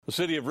The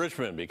city of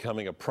Richmond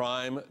becoming a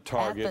prime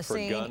target for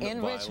gun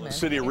violence. The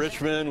city of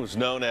Richmond was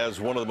known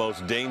as one of the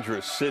most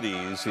dangerous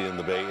cities in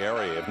the Bay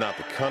Area, if not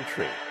the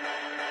country.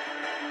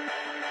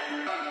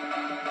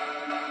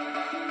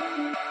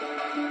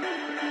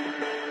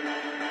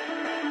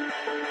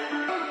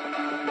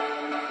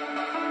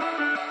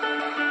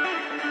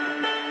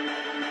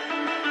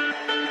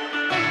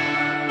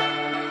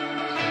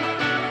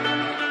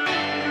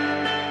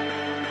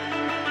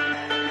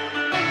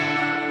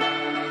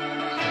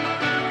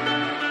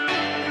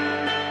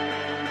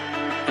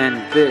 And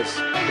this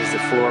is the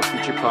For Our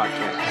Future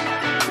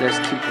podcast. Let's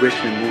keep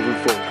Richmond moving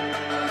forward.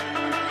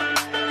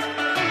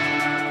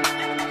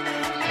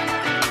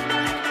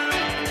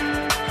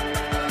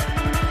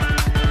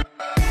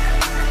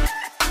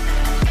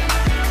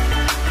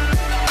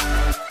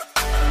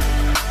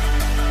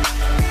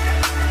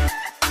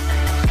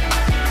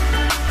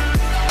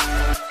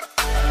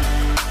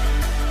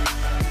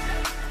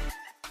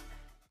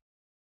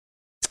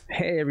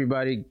 Hey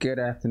everybody, good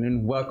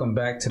afternoon. Welcome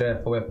back to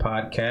the FOF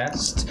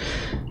podcast.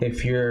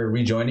 If you're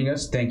rejoining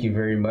us, thank you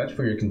very much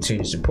for your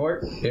continued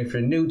support. If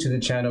you're new to the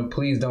channel,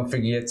 please don't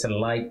forget to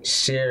like,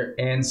 share,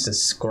 and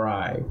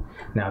subscribe.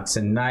 Now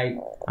tonight,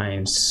 I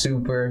am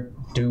super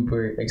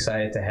duper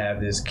excited to have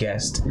this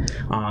guest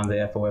on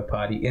the FOF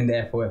party in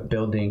the FOF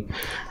building.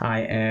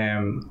 I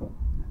am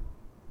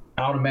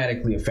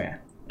automatically a fan.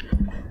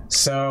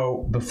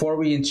 So before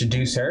we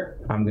introduce her,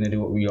 I'm going to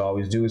do what we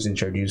always do, is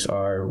introduce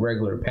our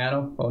regular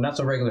panel. Oh, not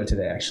so regular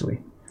today,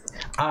 actually.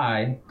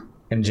 I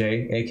am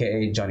Jay,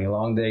 a.k.a. Johnny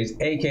Longdays,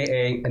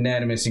 a.k.a.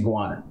 Anonymous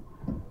Iguana.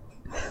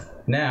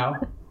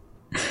 Now,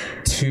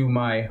 to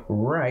my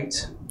right,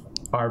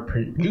 our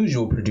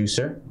usual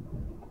producer.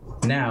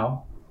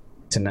 Now,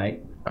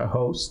 tonight, our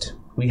host,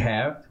 we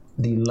have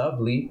the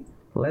lovely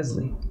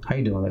Leslie. How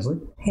you doing, Leslie?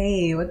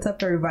 Hey, what's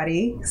up,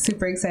 everybody?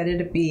 Super excited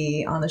to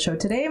be on the show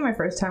today. My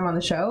first time on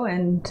the show,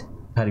 and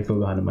how do you feel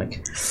behind the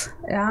mic?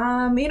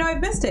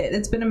 I've missed it.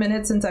 It's been a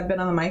minute since I've been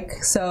on the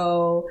mic,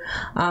 so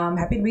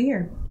happy to be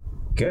here.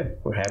 Good.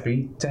 We're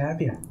happy to have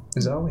you,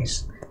 as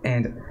always.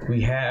 And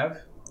we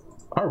have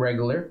our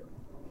regular,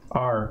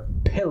 our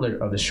pillar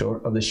of the show,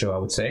 I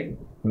would say,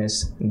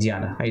 Miss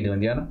Diana. How you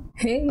doing, Diana?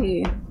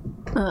 Hey,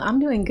 I'm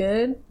doing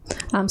good.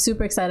 I'm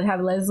super excited to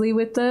have Leslie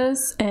with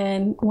us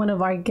and one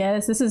of our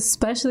guests. This is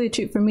especially a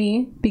treat for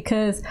me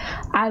because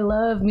I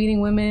love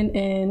meeting women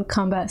in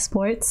combat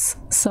sports.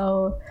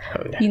 So,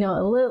 you know,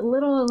 a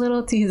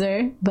little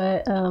teaser,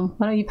 but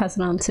why don't you pass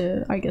it on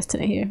to our guest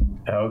today here?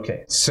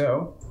 Okay,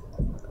 so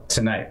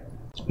tonight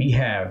we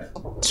have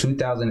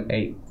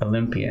 2008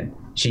 Olympian.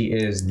 She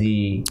is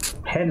the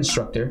head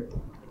instructor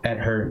at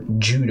her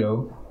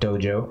judo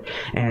dojo,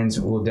 and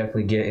we'll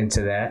definitely get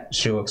into that.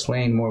 She'll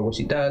explain more what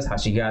she does, how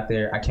she got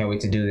there. I can't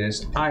wait to do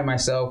this. I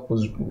myself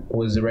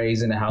was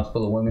raised in a house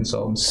full of women,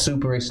 so I'm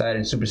super excited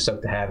and super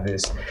stoked to have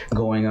this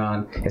going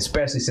on,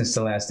 especially since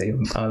the last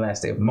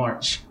day of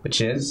March,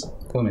 which is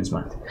Women's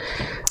Month.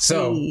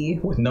 So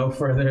with no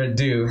further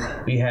ado,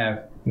 we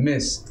have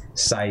Miss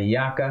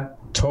Sayaka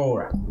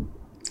Torra.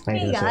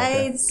 Hey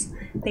guys,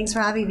 thanks for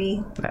having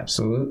me.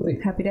 Absolutely.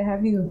 Happy to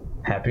have you.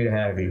 Happy to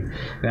have you.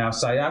 Now,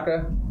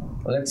 Sayaka,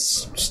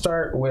 let's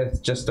start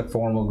with just a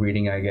formal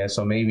greeting, I guess.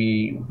 So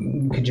maybe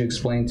could you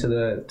explain to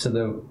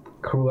the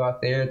crew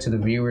out there, to the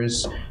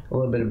viewers, a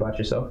little bit about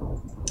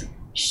yourself?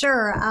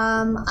 Sure.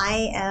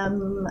 I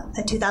am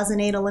a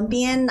 2008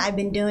 Olympian. I've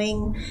been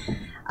doing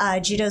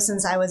judo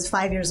since I was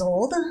 5 years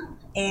old,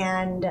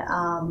 and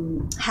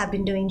have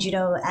been doing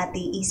judo at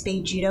the East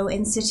Bay Judo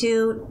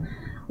Institute,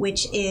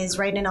 which is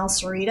right in El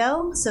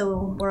Cerrito.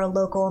 So we're a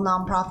local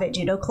nonprofit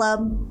judo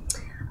club.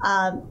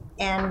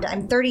 And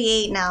I'm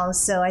 38 now,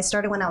 so I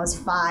started when I was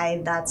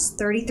 5. That's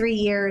 33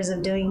 years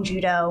of doing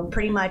judo,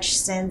 pretty much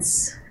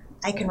since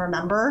I can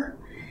remember.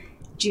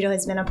 Judo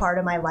has been a part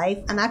of my life.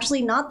 I'm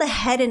actually not the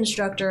head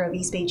instructor of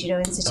East Bay Judo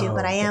Institute,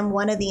 but I am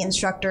one of the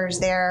instructors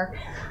there,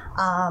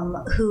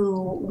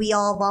 who we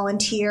all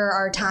volunteer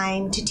our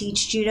time to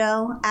teach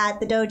judo at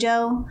the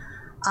dojo.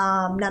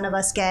 None of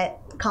us get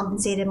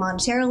compensated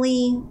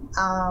monetarily.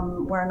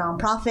 We're a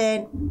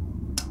nonprofit.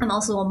 I'm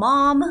also a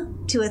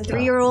mom to a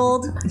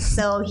 3-year-old,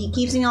 so he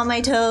keeps me on my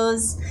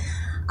toes.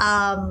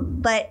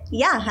 But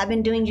yeah, I've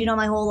been doing judo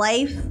my whole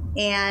life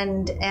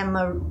and am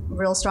a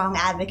real strong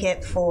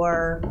advocate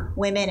for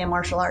women in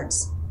martial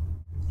arts.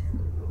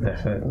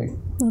 Definitely.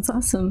 That's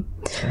awesome.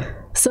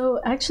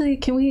 So actually,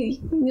 can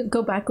we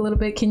go back a little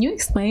bit? Can you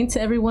explain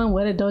to everyone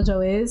what a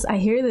dojo is? I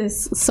hear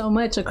this so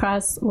much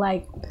across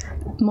like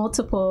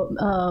multiple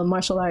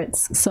martial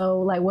arts.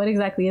 So like, what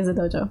exactly is a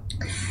dojo?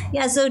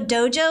 Yeah, so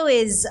dojo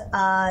is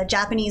a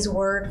Japanese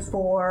word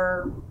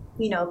for,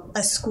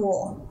 a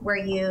school where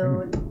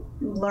you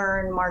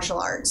learn martial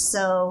arts.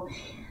 So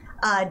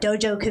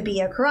dojo could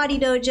be a karate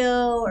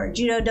dojo or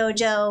judo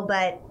dojo,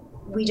 but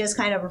we just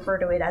kind of refer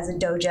to it as a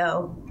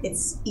dojo.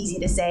 It's easy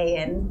to say,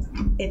 and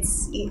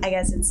I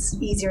guess it's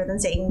easier than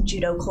saying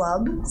judo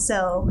club.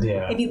 So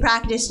if you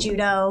practice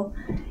judo,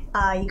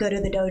 you go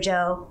to the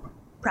dojo,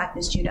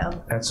 practice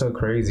judo. That's so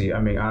crazy.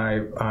 I mean,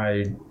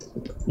 I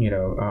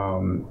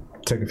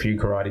took a few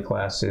karate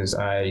classes.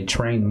 I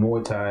trained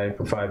Muay Thai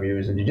for 5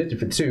 years and Jiu-Jitsu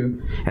for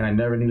 2, and I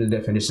never knew the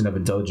definition of a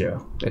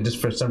dojo. And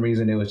just for some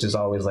reason, it was just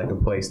always like a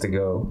place to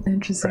go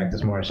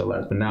practice martial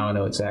arts. But now I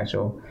know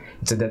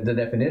the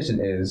definition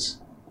is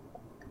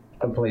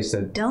a place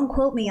to... Don't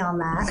quote me on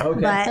that.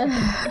 Okay. But...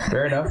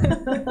 Fair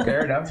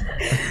enough.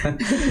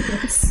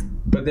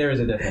 But there is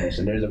a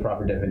definition. There's a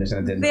proper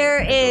definition.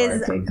 There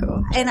is,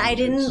 and I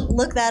didn't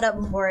look that up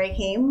before I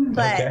came,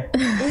 but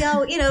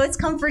it's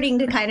comforting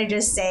to kind of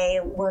just say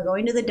we're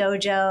going to the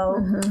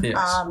dojo. Yes.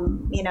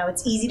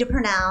 It's easy to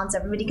pronounce.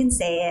 Everybody can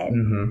say it,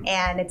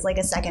 and it's like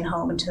a second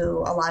home to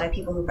a lot of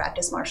people who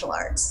practice martial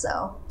arts.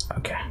 So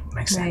okay,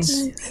 makes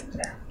sense. Nice.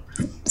 Yeah.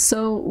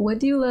 So what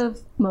do you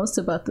love most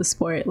about the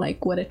sport?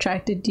 Like, what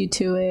attracted you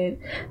to it?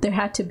 There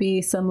had to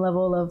be some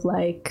level of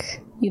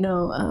like,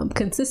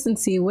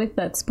 consistency with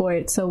that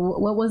sport. So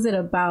what was it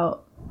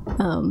about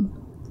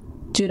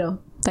judo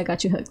that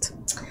got you hooked?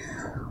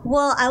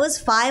 Well, I was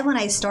 5 when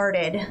I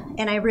started,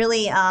 and I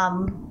really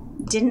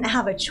didn't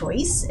have a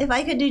choice if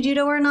I could do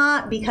judo or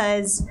not,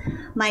 because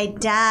my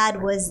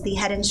dad was the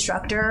head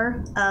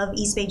instructor of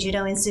East Bay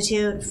Judo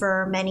Institute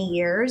for many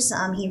years.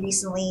 He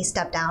recently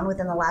stepped down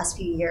within the last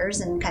few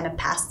years and kind of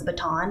passed the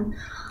baton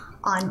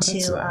on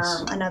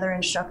to another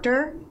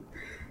instructor.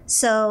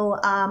 So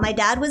my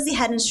dad was the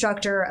head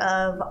instructor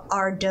of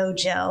our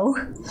dojo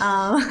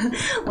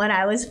when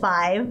I was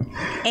 5,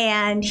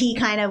 and he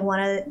kind of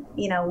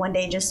one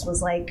day just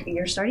was like,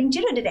 "You're starting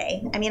judo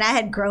today." I mean, I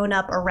had grown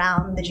up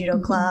around the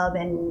judo club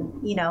and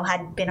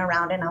had been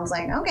around it, and I was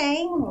like,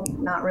 okay,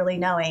 not really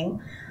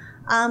knowing.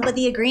 But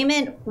the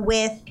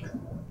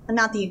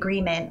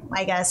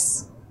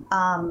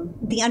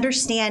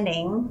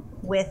understanding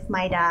with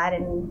my dad,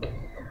 and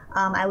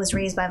I was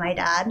raised by my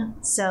dad,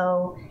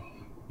 so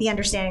the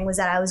understanding was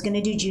that I was going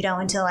to do judo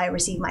until I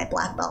received my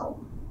black belt.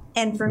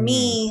 And for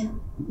me,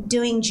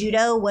 doing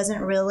judo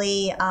wasn't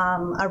really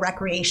a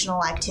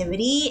recreational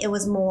activity. It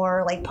was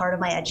more like part of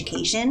my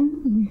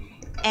education.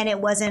 And it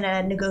wasn't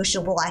a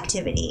negotiable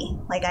activity.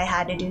 Like, I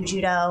had to do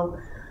judo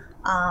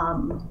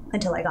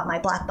until I got my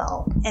black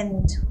belt.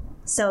 And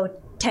so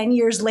 10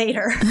 years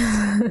later,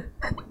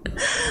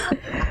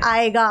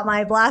 I got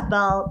my black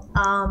belt.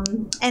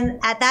 And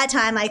at that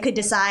time, I could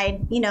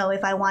decide,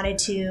 if I wanted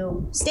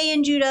to stay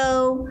in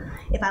judo,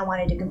 if I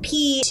wanted to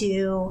compete,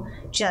 to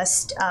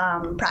just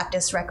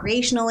practice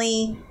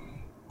recreationally.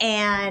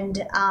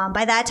 And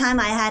by that time,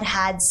 I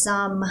had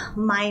some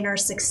minor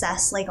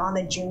success, like on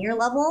the junior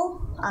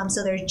level.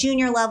 So there's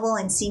junior level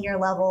and senior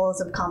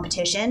levels of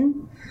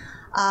competition.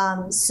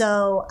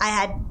 So I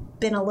had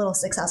been a little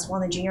successful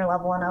on the junior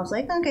level, and I was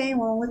like, okay,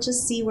 well, let's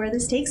just see where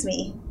this takes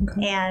me.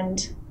 Okay. And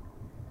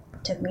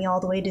it took me all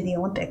the way to the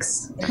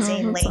Olympics,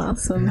 insanely. Oh,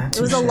 that's awesome. It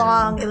was a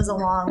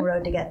long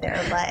road to get there,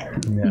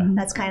 but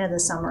that's kind of the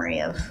summary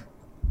of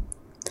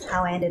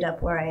how I ended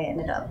up where I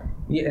ended up.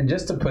 Yeah, and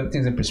just to put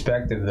things in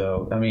perspective,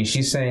 though, I mean,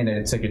 she's saying that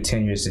it took her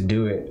 10 years to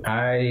do it.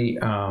 I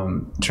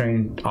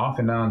trained off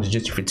and on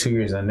jiu-jitsu for 2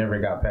 years. I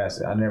never got past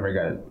it. I never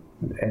got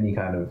any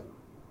kind of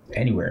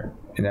anywhere.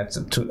 And that's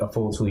a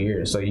full 2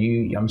 years. So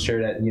I'm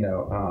sure that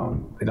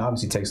it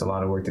obviously takes a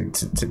lot of work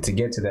to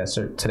get to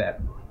that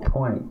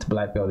point. The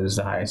black belt is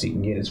the highest you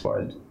can get as far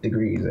as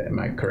degrees. Am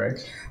I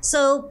correct?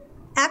 So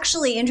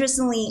actually,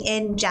 interestingly,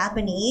 in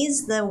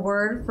Japanese, the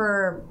word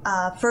for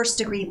first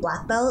degree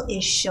black belt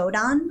is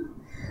shodan,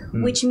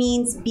 which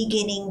means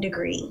beginning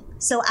degree.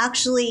 So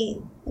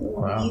actually,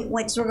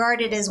 what's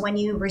regarded as when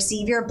you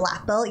receive your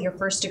black belt, your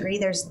first degree,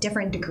 there's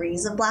different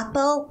degrees of black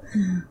belt.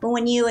 But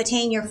when you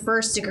attain your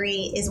first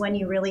degree is when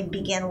you really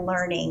begin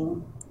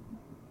learning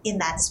in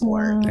that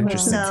sport.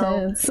 Interesting.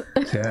 So,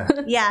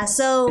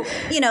 so,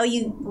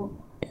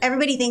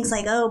 everybody thinks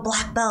like, oh,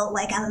 black belt,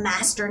 like I'm a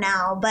master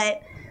now.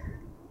 But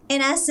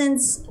in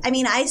essence, I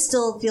mean, I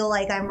still feel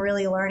like I'm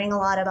really learning a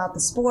lot about the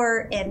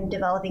sport and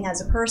developing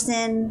as a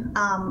person.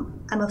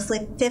 I'm a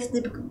fifth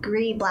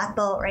degree black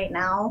belt right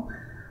now.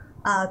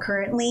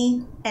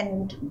 Currently,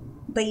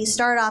 but you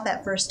start off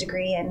at first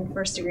degree, and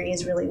first degree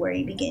is really where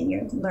you begin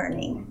your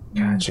learning.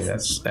 Gotcha.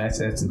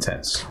 That's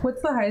intense.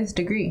 What's the highest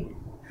degree?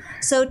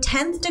 So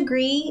 10th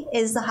degree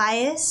is the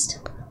highest.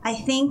 I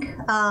think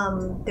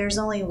there's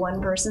only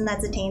one person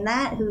that's attained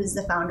that, who is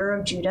the founder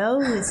of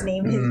judo, whose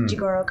name is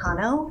Jigoro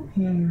Kano.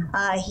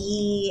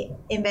 He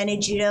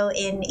invented judo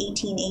in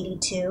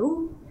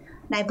 1882.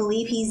 And I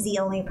believe he's the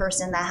only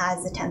person that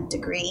has the 10th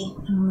degree.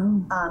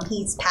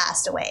 He's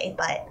passed away,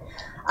 but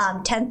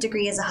 10th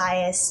degree is the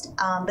highest.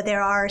 But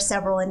there are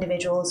several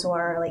individuals who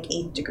are like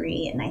 8th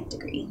degree and 9th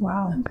degree.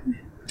 Wow.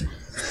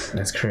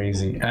 That's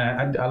crazy.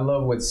 I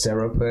love what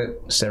Sarah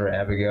put. Sarah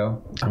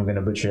Abigail. I'm going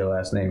to butcher your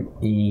last name.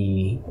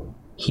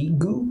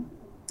 Ihiju?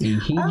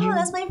 Oh,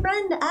 that's my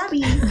friend,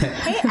 Abby.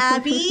 Hey,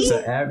 Abby. So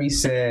Abby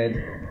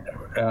said...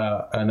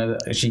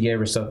 she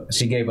gave us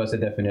a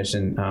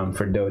definition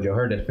for dojo.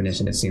 Her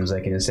definition, it seems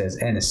like, and it says,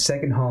 and a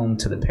second home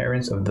to the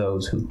parents of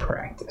those who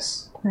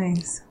practice.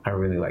 Nice. I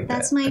really like that.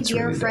 That's my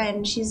dear really friend.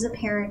 dope. She's a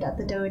parent at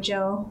the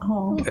dojo.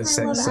 Oh,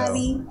 I love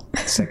Abby.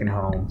 Second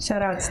home.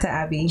 shout outs to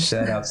Abby.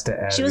 Shout outs to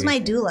Abby. She was my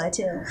doula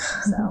too.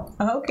 So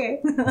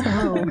Okay.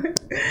 Oh,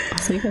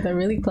 so you guys are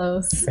really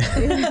close.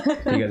 You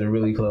guys are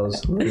really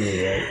close.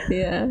 Really, right?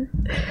 Yeah.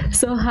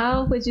 So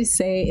how would you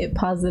say it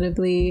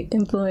positively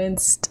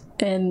influenced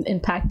and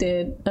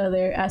impacted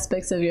other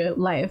aspects of your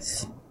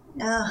life?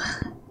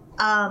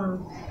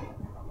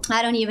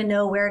 I don't even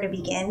know where to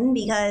begin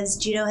because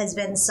judo has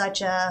been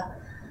such a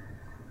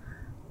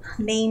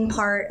main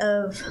part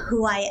of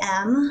who I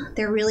am.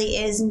 There really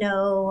is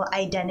no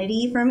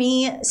identity for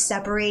me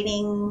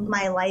separating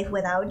my life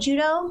without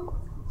judo.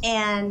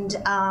 And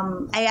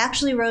I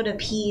actually wrote a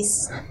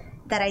piece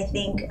that I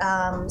think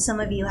some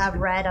of you have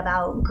read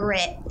about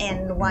grit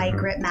and why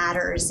grit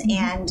matters.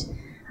 And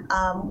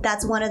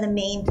that's one of the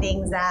main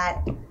things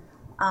that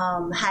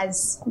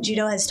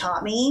judo has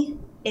taught me,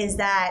 is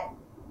that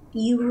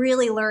you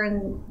really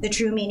learn the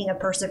true meaning of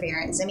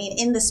perseverance. I mean,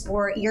 in the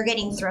sport, you're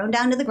getting thrown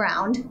down to the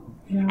ground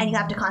and you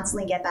have to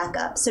constantly get back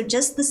up. So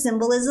just the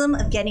symbolism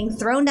of getting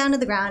thrown down to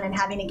the ground and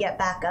having to get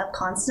back up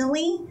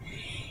constantly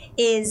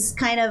is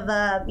kind of,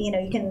 you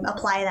can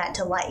apply that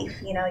to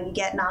life. You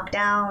get knocked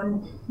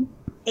down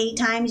 8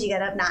 times, you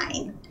get up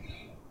 9.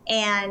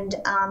 And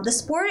the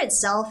sport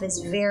itself is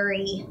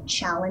very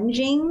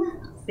challenging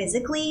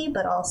physically,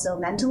 but also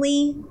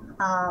mentally,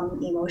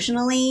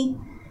 emotionally,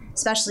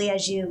 especially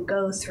as you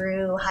go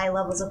through high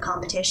levels of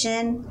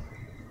competition.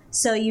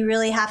 So you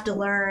really have to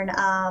learn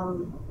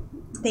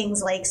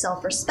things like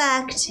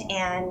self-respect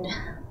and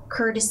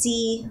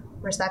courtesy,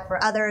 respect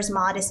for others,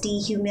 modesty,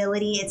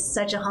 humility. It's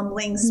such a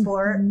humbling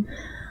sport.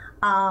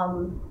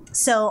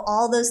 So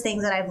all those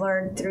things that I've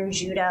learned through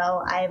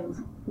judo,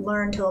 I've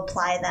learned to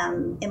apply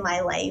them in my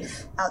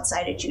life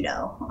outside of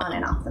judo, on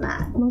and off the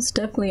mat. Most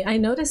definitely. I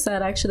noticed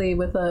that actually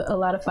with a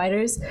lot of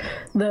fighters,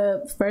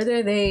 the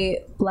further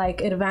they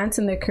advance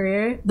in their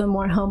career, the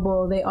more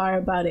humble they are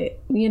about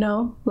it.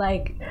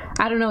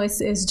 I don't know,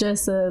 it's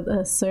just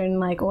a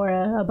certain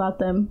aura about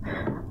them.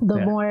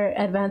 The more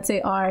advanced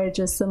they are,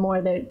 just the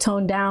more they're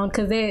toned down,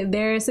 because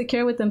they're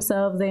secure with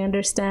themselves. They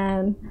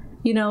understand.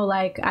 I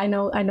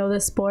know the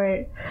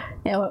sport,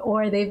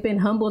 or they've been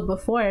humbled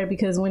before,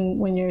 because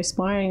when you're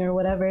sparring or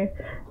whatever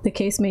the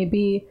case may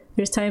be,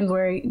 there's times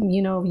where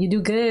you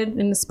do good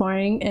in the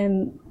sparring,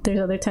 and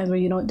there's other times where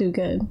you don't do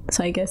good.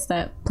 So I guess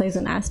that plays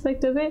an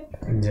aspect of it.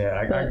 Yeah,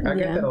 I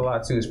get that a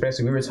lot too.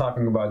 Especially, we were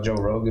talking about Joe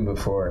Rogan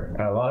before.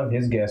 A lot of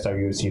his guests are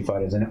UFC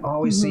fighters, and it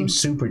always seems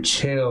super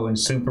chill and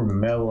super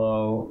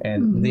mellow,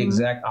 and the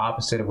exact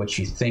opposite of what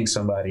you think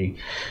somebody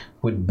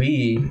would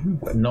be,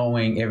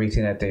 knowing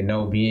everything that they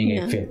know, being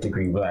a 5th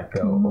degree black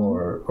belt,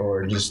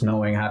 or just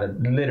knowing how to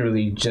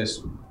literally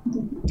just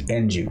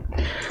end you.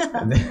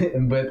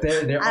 But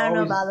they're I don't always,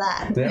 know about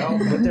that.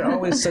 But they're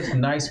always such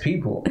nice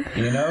people,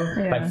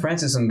 Like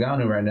Francis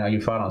Ngannou right now,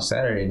 you fought on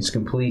Saturday, and it's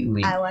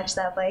completely. I watched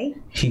that fight.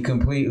 He's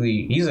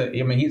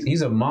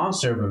a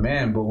monster of a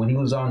man, but when he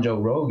was on Joe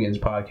Rogan's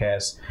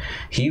podcast,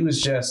 he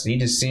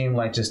just seemed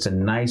like just the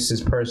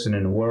nicest person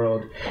in the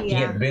world. Yeah. He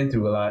had been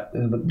through a lot.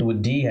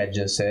 What Dee had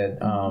just said,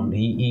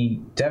 he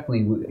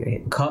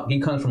definitely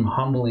comes from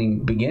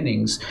humbling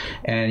beginnings,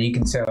 and you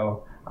can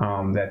tell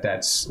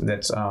that's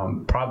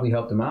probably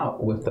helped him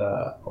out with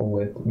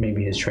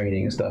maybe his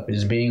training and stuff.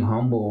 Just being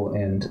humble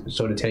and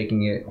sort of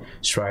taking it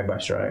stride by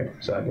stride.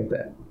 So I get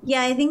that.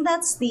 Yeah, I think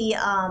that's the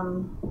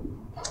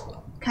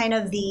kind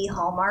of the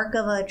hallmark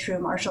of a true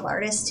martial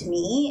artist to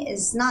me,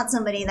 is not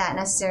somebody that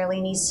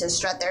necessarily needs to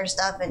strut their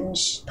stuff and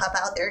puff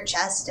out their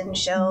chest and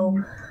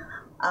show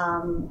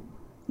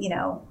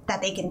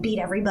that they can beat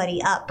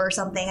everybody up or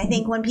something. I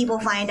think when people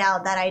find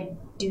out that I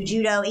do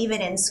judo,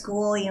 even in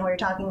school, we were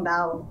talking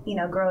about,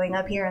 growing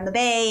up here in the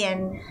Bay,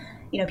 and,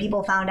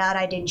 people found out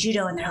I did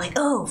judo, and they're like,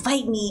 oh,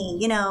 fight me,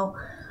 will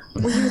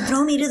you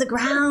throw me to the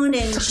ground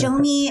and show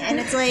me? And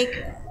it's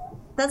like,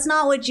 that's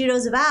not what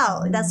judo's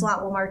about. That's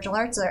not what martial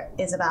arts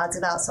is about. It's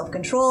about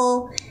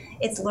self-control.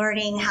 It's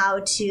learning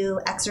how to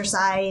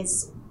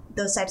exercise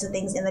those types of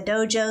things in the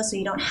dojo, so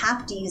you don't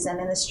have to use them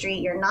in the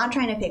street. You're not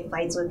trying to pick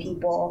fights with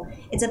people.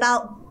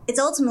 It's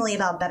ultimately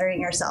about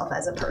bettering yourself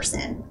as a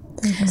person.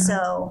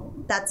 So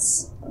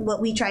that's what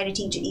we try to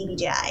teach at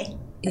EBJI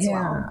as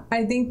well.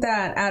 I think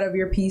that out of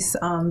your piece,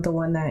 the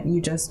one that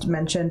you just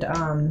mentioned,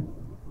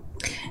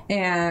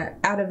 and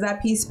out of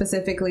that piece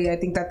specifically, I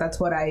think that's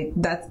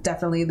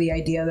definitely the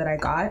idea that I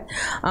got.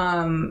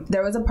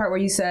 There was a part where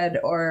you said,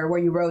 or where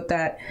you wrote,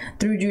 that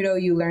through judo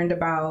you learned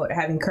about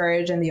having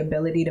courage and the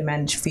ability to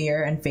manage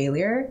fear and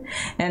failure.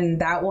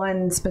 And that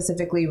one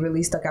specifically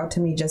really stuck out to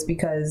me, just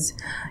because,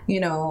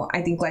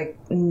 I think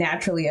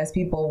naturally as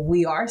people,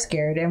 we are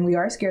scared, and we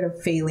are scared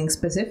of failing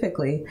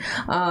specifically.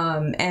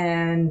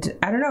 And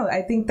I don't know,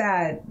 I think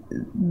that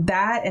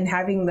and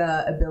having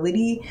the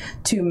ability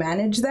to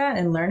manage that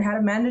and learn how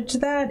to manage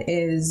that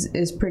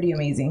is pretty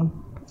amazing.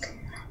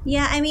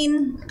 Yeah, I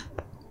mean,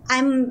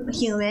 I'm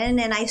human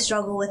and I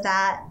struggle with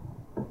that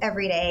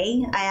every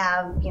day. I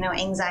have,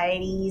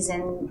 anxieties,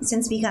 and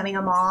since becoming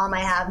a mom,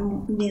 I have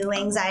new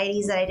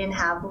anxieties that I didn't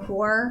have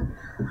before.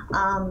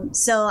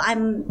 So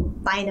I'm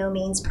by no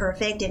means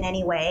perfect in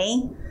any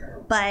way,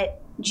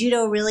 but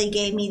judo really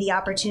gave me the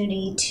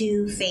opportunity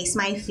to face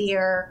my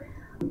fear,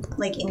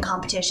 like in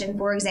competition,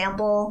 for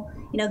example.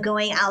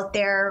 Going out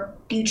there,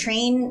 you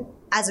train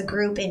as a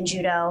group in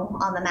judo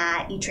on the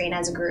mat, you train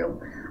as a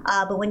group.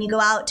 But when you go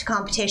out to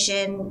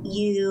competition,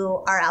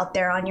 you are out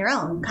there on your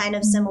own, kind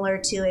of similar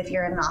to if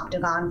you're in an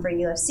octagon for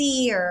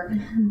UFC or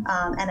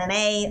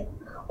MMA,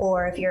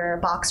 or if you're a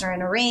boxer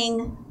in a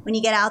ring. When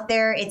you get out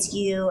there, it's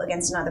you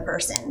against another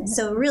person.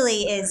 So it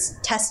really is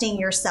testing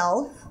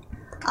yourself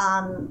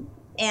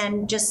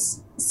and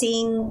just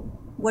seeing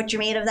what you're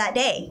made of that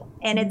day.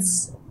 And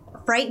it's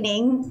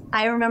frightening.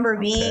 I remember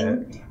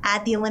being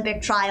at the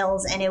Olympic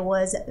trials, and it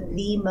was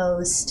the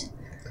most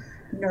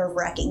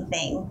nerve-wracking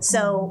thing.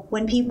 So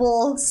when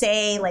people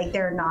say like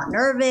they're not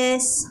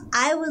nervous,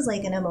 I was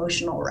like an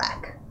emotional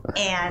wreck,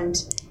 and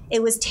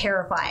it was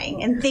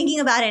terrifying. And thinking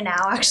about it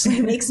now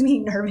actually makes me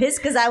nervous,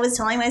 because I was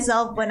telling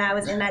myself when I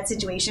was in that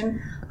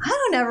situation, I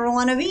don't ever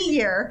want to be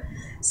here.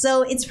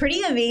 So it's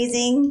pretty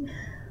amazing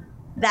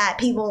that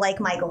people like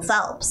Michael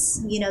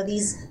Phelps,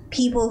 these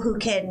people who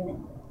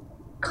can,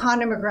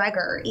 Conor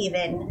McGregor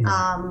even,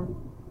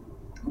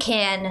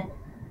 can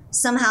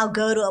somehow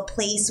go to a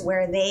place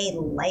where they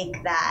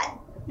like that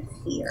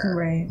fear.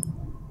 Right.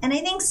 And I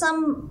think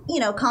some,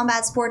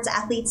 combat sports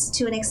athletes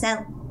to an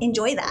extent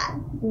enjoy that,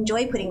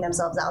 enjoy putting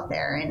themselves out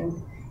there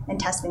and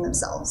testing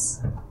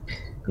themselves.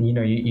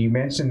 You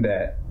mentioned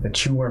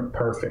that you weren't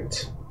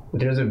perfect, but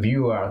there's a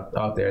view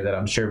out there that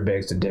I'm sure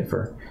begs to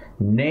differ.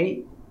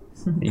 Nate,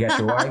 you got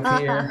your wife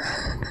here.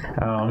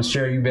 I'm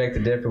sure you beg to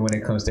differ when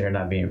it comes to her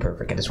not being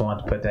perfect. I just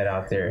wanted to put that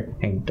out there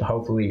and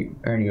hopefully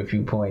earn you a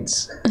few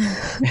points.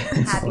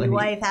 Happy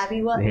wife,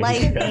 happy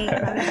life,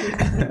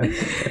 Nate.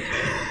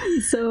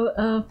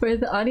 So for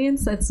the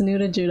audience that's new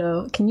to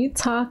judo, can you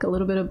talk a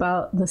little bit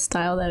about the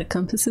style that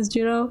encompasses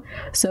judo?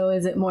 So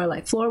is it more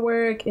like floor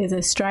work? Is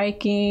it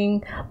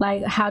striking?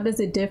 Like, how does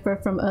it differ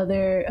from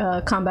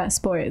other combat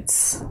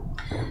sports?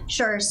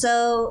 Sure.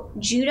 So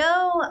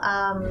judo,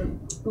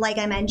 like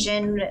I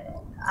mentioned,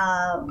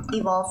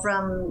 evolved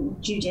from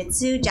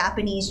jiu-jitsu,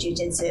 Japanese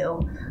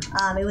jiu-jitsu.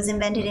 It was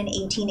invented in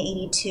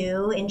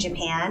 1882 in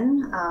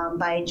Japan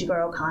by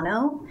Jigoro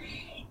Kano.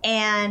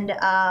 And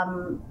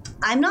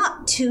I'm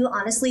not too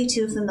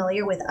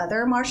familiar with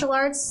other martial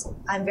arts.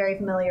 I'm very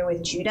familiar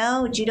with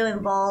judo. Judo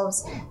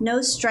involves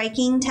no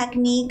striking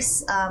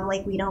techniques,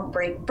 like we don't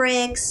break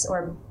bricks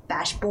or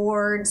bash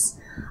boards.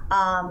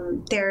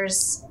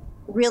 There's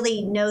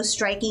really no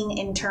striking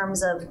in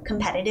terms of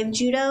competitive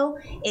judo.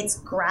 It's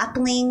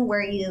grappling,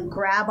 where you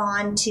grab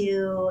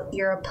onto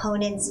your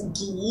opponent's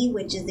gi,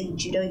 which is the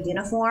judo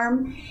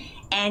uniform,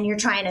 and you're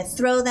trying to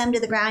throw them to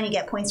the ground. You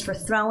get points for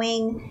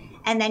throwing.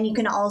 And then you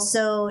can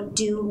also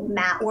do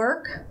mat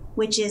work,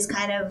 which is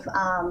kind of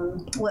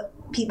what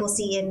people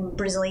see in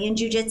Brazilian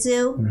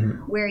jiu-jitsu,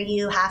 where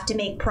you have to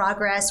make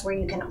progress, where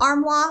you can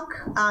arm lock.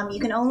 You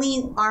can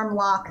only arm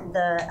lock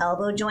the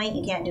elbow joint.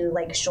 You can't do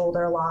like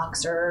shoulder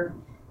locks or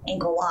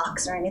ankle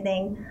locks or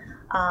anything.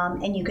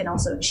 And you can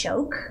also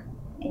choke,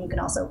 and you can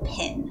also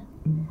pin.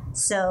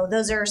 So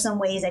those are some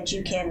ways that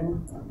you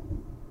can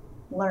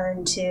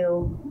learn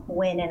to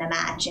win in a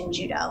match in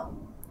judo.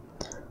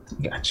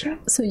 Gotcha.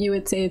 So you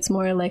would say it's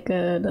more like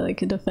a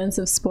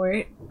defensive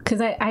sport? Because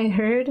I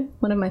heard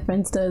one of my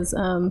friends does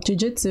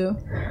jiu-jitsu,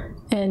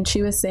 and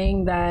she was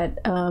saying that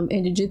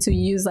in jiu-jitsu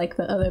you use like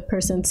the other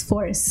person's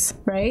force,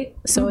 right?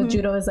 So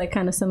judo is like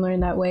kind of similar in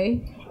that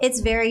way?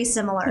 It's very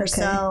similar. Okay.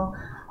 So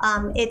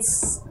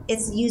it's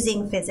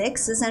using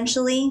physics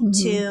essentially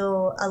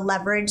to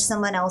leverage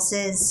someone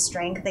else's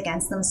strength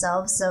against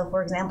themselves. So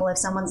for example, if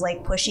someone's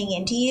like pushing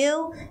into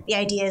you, the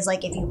idea is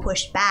like if you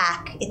push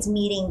back, it's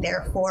meeting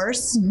their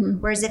force.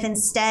 Whereas if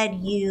instead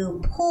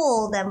you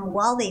pull them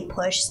while they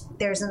push,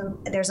 there's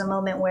a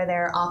moment where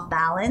they're off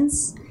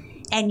balance,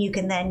 and you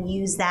can then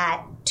use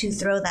that to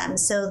throw them.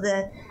 So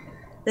the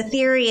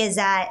theory is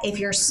that if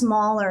you're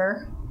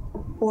smaller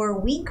or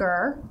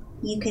weaker,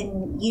 you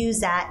can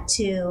use that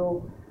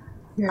to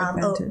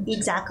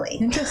exactly.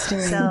 Interesting.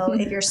 So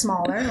if you're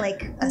smaller,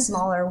 like a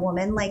smaller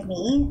woman like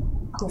me,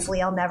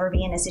 hopefully I'll never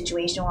be in a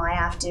situation where I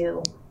have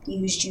to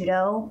use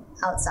judo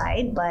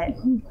outside, but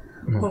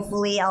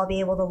hopefully I'll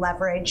be able to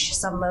leverage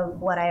some of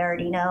what I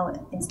already know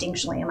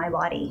instinctually in my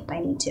body if I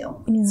need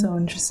to. Yeah. So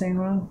interesting.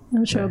 Well,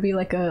 I'm sure it'll be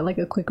like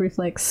a quick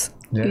reflex.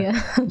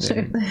 Yeah, I'm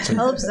sure. I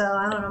hope so.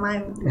 I don't know.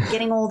 I'm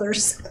getting older,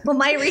 but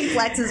my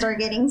reflexes are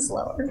getting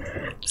slower.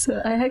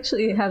 So I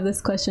actually have this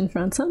question for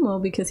Anselmo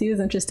because he was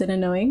interested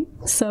in knowing.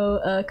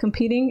 So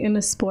competing in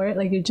a sport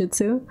like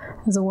jiu-jitsu,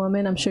 as a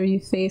woman, I'm sure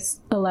you face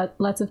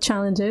lots of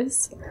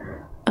challenges.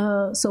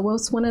 So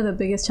what's one of the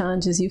biggest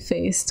challenges you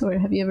faced, or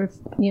have you ever,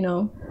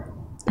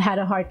 had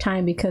a hard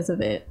time because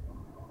of it?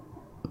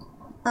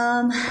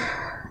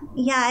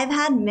 Yeah, I've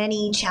had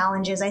many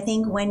challenges. I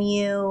think when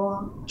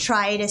you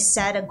try to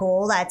set a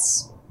goal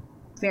that's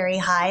very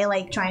high,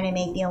 like trying to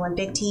make the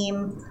Olympic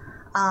team,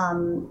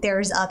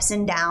 There's ups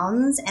and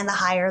downs, and the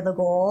higher the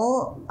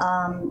goal,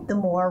 the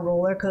more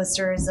roller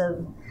coasters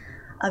of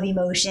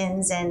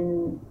emotions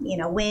and,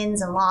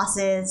 wins and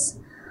losses.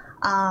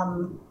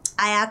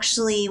 I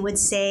actually would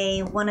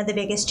say one of the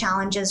biggest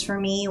challenges for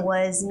me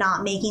was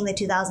not making the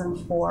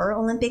 2004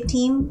 Olympic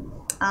team.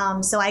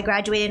 So I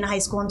graduated in high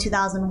school in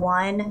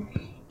 2001,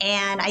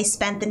 and I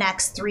spent the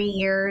next 3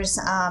 years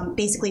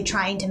basically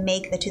trying to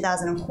make the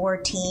 2004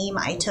 team.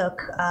 I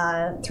took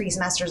 3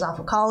 semesters off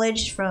of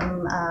college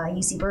from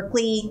UC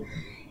Berkeley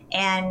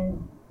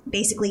and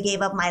basically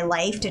gave up my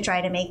life to try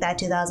to make that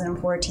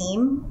 2004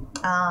 team.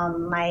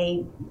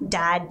 My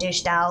dad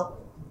dished out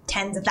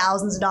tens of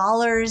thousands of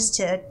dollars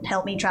to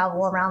help me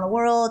travel around the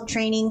world,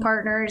 training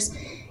partners.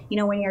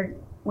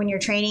 When you're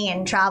training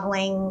and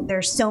traveling,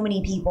 there's so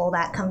many people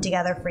that come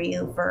together for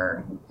you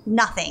for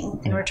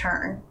nothing in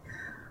return.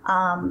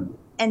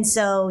 And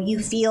so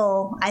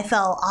I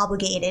felt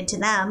obligated to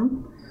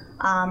them,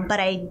 but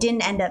I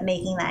didn't end up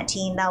making that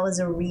team. That was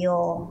a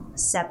real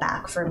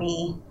setback for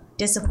me,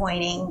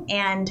 disappointing.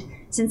 And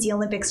since the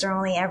Olympics are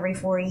only every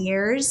 4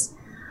 years,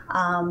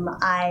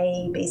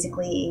 I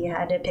basically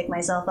had to pick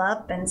myself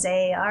up and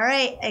say, all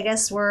right, I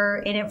guess we're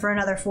in it for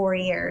another 4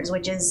 years,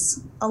 which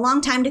is a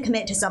long time to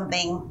commit to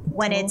something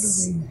when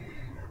it's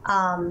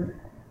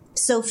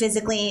so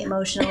physically,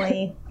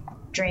 emotionally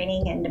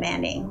draining and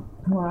demanding.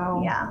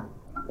 Wow. Yeah.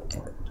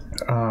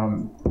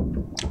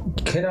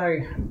 Could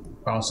I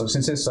also,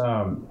 since it's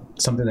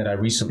something that I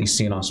recently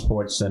seen on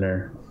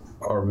SportsCenter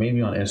or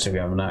maybe on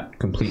Instagram, I'm not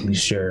completely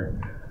sure.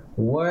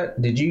 What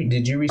did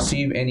you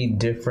receive any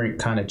different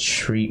kind of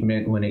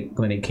treatment when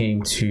it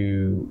came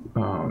to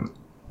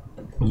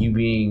you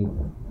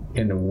being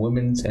in the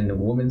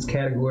women's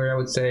category? I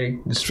would say,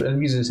 let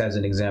me use this as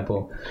an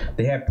example.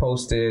 They had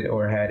posted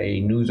or had a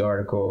news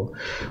article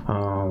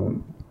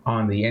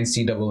on the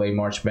NCAA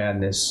March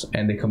Madness,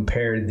 and they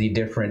compared the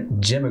different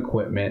gym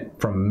equipment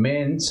from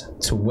men's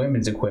to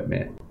women's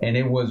equipment, and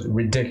it was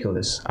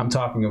ridiculous. I'm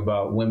talking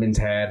about women's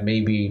had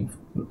maybe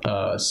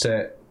a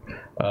set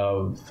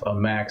of a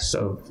max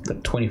of the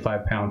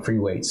 25-pound free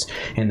weights,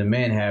 and the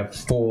men have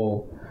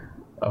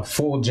a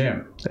full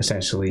gym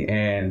essentially,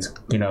 and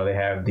they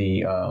have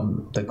the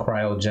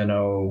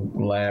cryogeno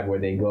lab where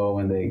they go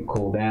and they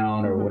cool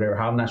down or whatever.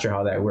 I'm not sure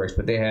how that works,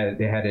 but they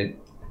had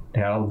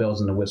all the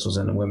bells and the whistles,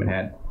 and the women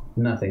had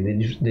nothing.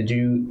 Did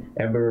you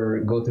ever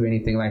go through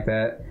anything like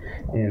that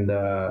in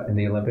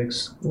the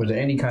Olympics? Was there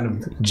any kind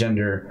of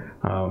gender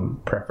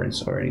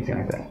preference or anything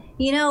like that?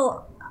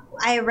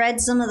 I read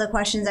some of the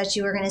questions that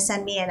you were going to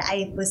send me, and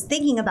I was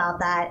thinking about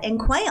that. And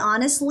quite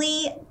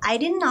honestly, I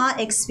did not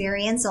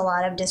experience a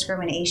lot of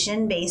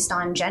discrimination based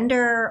on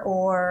gender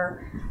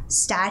or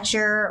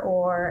stature,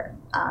 or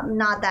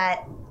not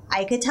that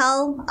I could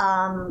tell.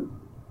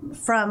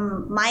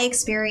 From my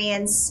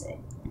experience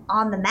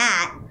on the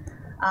mat,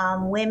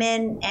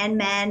 women and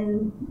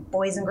men,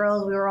 boys and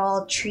girls, we were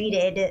all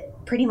treated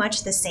pretty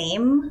much the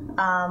same.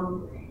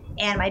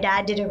 And my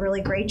dad did a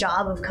really great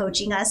job of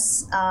coaching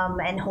us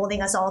and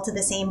holding us all to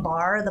the same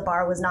bar. The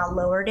bar was not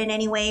lowered in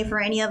any way for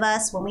any of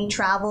us when we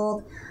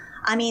traveled.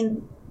 I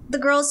mean, the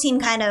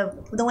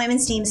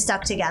women's team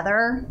stuck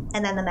together,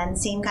 and then the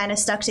men's team kind of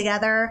stuck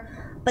together.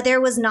 But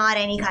there was not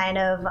any kind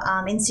of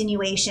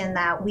insinuation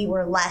that we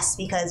were less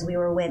because we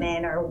were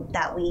women, or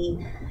that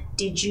we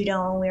did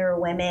judo and we were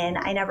women.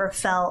 I never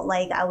felt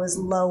like I was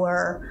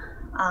lower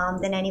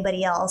than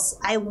anybody else.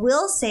 I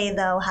will say,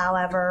 though,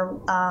 however,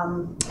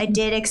 I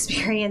did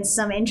experience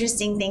some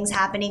interesting things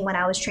happening when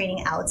I was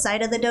training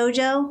outside of the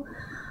dojo.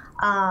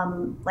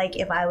 Like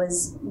if I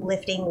was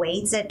lifting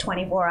weights at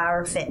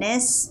 24-Hour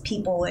Fitness,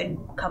 people would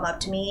come up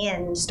to me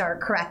and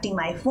start correcting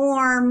my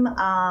form,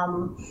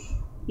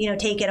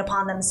 take it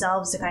upon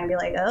themselves to kind of be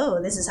like,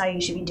 oh, this is how you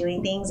should be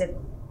doing things.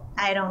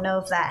 I don't know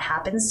if that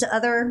happens to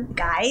other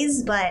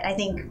guys, but I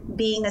think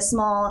being a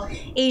small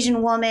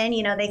Asian woman,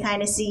 they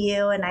kind of see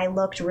you, and I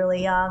looked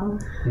really young.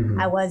 Mm-hmm.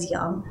 I was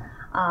young.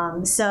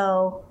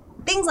 So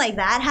things like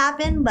that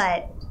happen,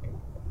 but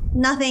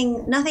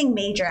nothing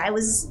major.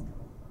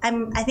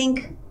 I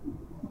think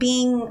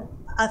being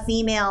a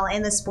female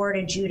in the sport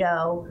of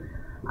judo,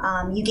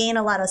 you gain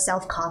a lot of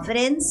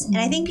self-confidence, and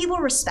I think people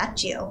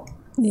respect you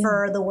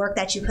for the work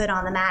that you put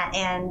on the mat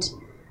and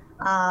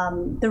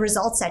the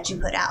results that you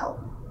put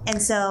out. And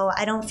so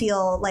I don't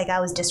feel like I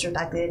was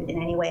disrespected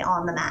in any way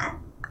on the mat.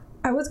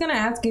 I was going to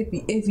ask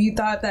if you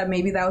thought that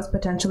maybe that was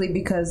potentially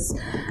because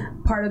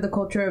part of the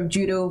culture of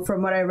judo,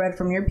 from what I read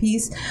from your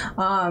piece,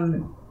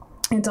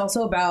 it's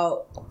also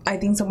about, I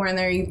think somewhere in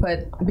there you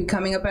put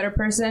becoming a better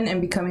person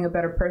and becoming a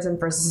better person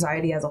for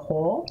society as a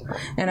whole.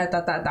 And I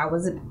thought that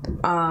was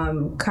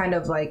kind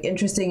of like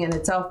interesting in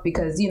itself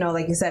because,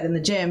 like you said, in the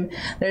gym,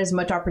 there's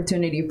much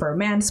opportunity for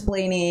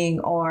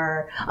mansplaining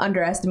or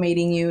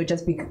underestimating you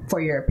just for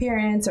your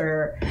appearance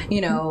or,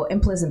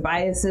 implicit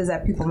biases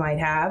that people might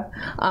have.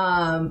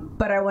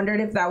 But I wondered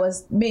if that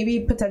was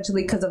maybe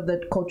potentially because of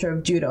the culture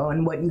of judo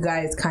and what you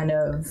guys kind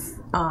of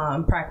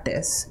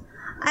practice.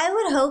 I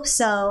would hope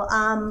so.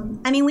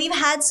 I mean, we've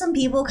had some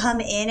people come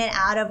in and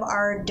out of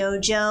our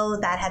dojo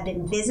that have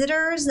been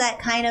visitors that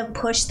kind of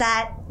push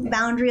that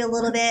boundary a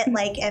little bit.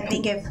 Like, I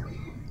think if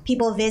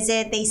people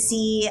visit, they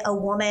see a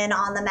woman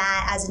on the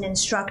mat as an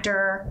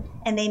instructor,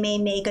 and they may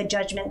make a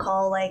judgment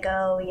call like,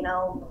 oh, you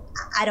know,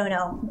 I don't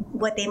know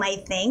what they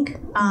might think.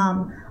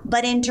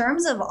 But in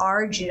terms of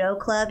our judo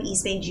club,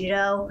 East Bay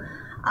Judo,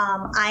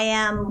 I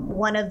am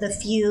one of the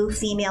few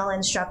female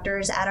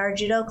instructors at our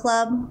judo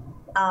club.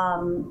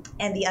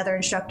 And the other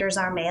instructors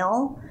are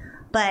male,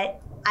 but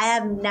I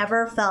have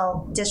never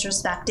felt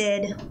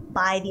disrespected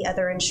by the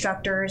other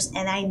instructors,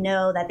 and I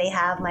know that they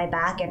have my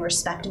back and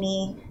respect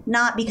me,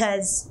 not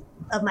because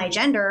of my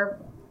gender,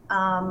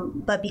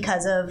 but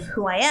because of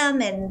who I am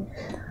and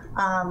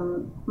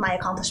my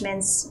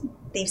accomplishments.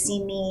 They've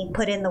seen me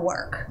put in the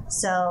work,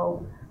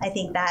 so I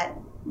think that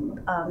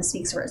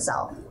speaks for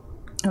itself.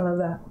 I love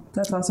that.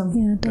 That's awesome.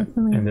 Yeah,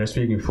 definitely. And they're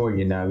speaking for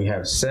you now. We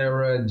have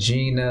Sarah,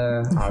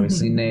 Gina,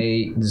 obviously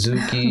Nate,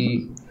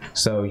 Zuki.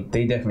 So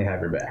they definitely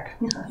have your back.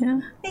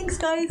 Yeah. Thanks,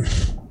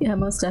 guys. Yeah,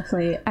 most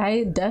definitely.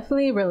 I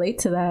definitely relate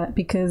to that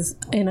because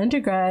in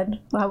undergrad,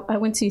 I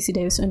went to UC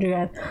Davis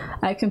undergrad.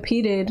 I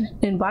competed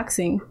in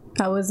boxing.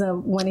 I was a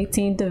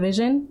 118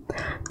 division,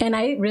 and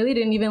I really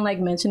didn't even like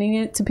mentioning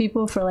it to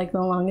people for like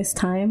the longest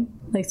time.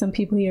 Like some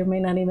people here may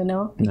not even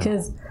know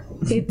because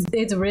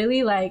it's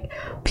really like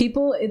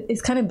people,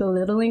 it's kind of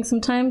belittling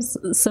sometimes.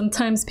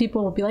 Sometimes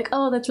people will be like,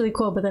 oh, that's really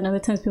cool. But then other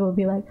times people will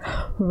be like,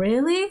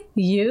 really?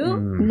 You?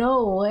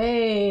 No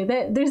way.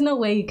 There's no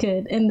way you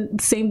could. And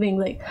the same thing,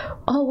 like,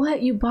 oh,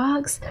 what? You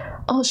box?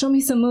 Oh, show me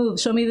some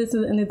moves. Show me this.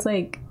 And it's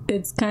like,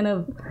 it's kind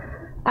of,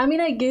 I mean,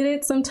 I get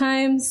it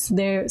sometimes.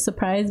 They're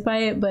surprised by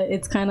it, but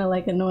it's kind of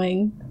like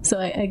annoying. So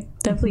I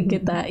definitely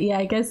get that. Yeah,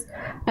 I guess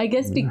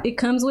it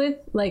comes with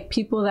like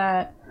people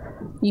that,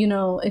 you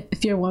know,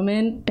 if you're a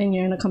woman and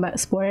you're in a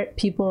combat sport,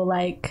 people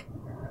like,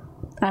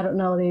 I don't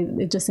know,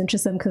 it just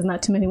interests them because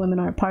not too many women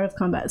are a part of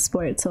combat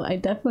sport. So I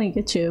definitely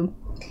get you.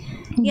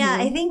 Yeah,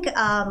 I think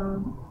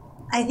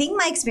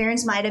my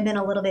experience might have been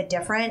a little bit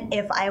different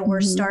if I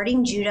were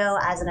starting judo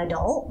as an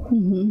adult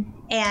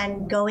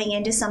and going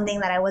into something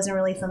that I wasn't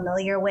really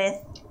familiar with,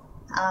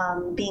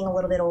 being a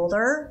little bit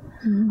older.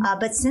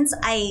 But since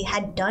I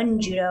had done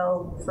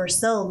judo for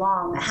so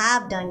long,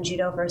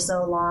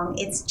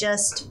 it's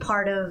just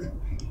part of,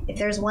 if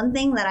there's one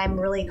thing that I'm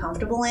really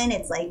comfortable in,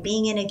 it's like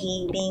being in a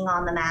gi, being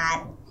on the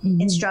mat,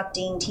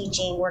 instructing,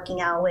 teaching, working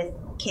out with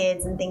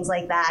kids and things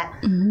like that.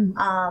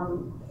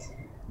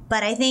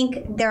 But I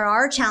think there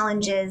are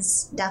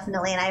challenges,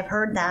 definitely, and I've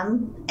heard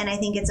them. And I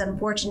think it's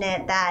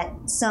unfortunate that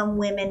some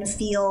women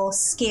feel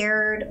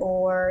scared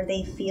or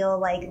they feel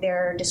like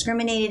they're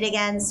discriminated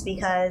against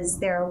because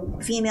they're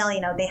female.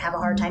 You know, they have a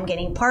hard time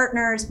getting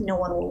partners. No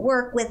one will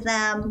work with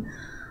them.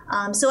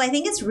 So I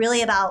think it's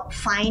really about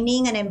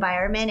finding an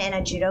environment in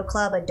a judo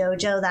club, a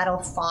dojo, that'll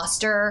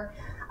foster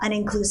an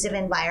inclusive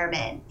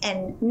environment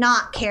and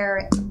not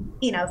care,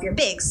 you know, if you're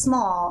big,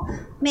 small,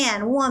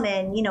 man,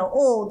 woman, you know,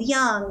 old,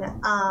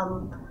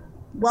 young,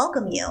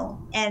 welcome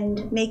you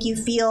and make you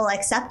feel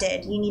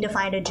accepted. You need to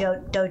find a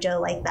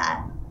dojo like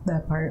that.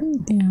 That part.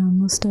 Yeah,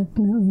 most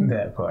definitely.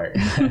 That part.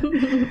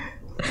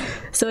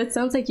 So it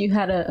sounds like you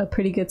had a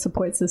pretty good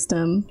support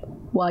system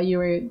while you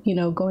were, you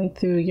know, going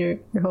through your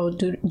whole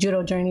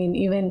judo journey and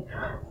even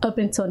up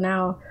until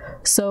now.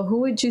 So who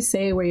would you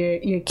say were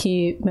your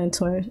key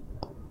mentors,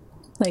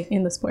 like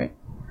in the sport?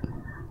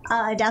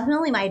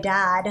 Definitely my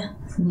dad.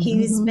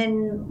 He's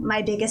been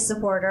my biggest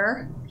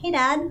supporter. Hey,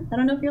 Dad. I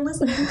don't know if you're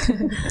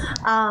listening.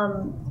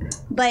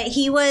 But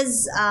he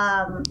was,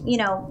 you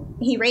know,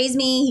 he raised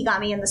me. He got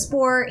me in the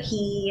sport.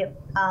 He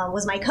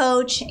was my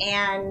coach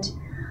and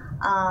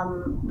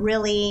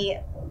really,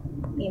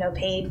 you know,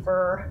 paid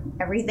for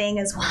everything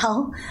as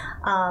well.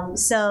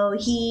 So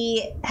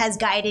he has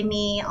guided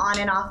me on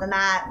and off the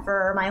mat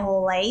for my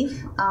whole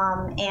life.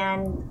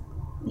 And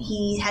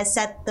he has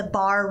set the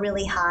bar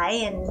really high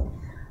and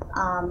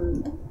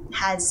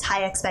has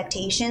high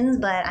expectations,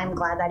 but I'm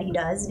glad that he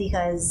does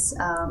because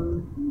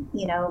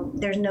you know,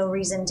 there's no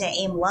reason to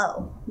aim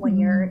low when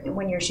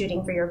you're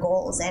shooting for your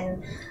goals.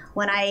 And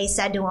when I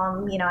said to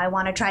him, you know, I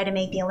want to try to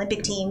make the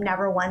Olympic team,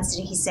 never once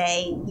did he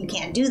say, you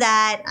can't do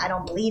that, I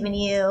don't believe in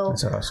you.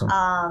 That's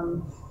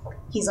awesome.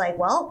 He's like,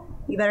 well,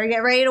 you better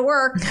get ready to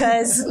work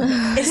because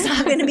it's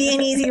not going to be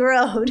an easy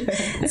road.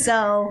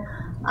 So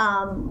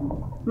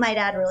my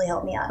dad really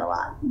helped me out a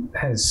lot.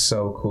 That is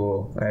so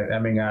cool. I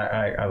mean,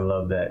 I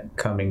love that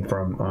coming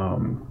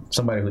from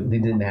somebody who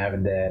didn't have a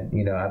dad.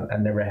 You know, I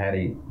never had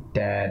a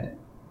dad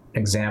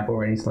example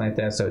or anything like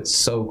that. So it's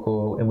so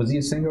cool. And was he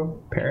a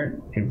single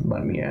parent? If you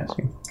mind me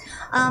asking.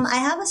 I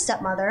have a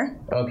stepmother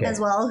as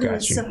well who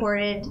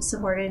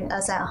supported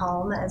us at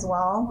home as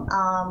well.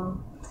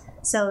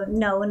 So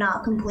no,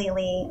 not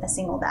completely a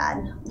single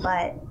dad,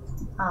 but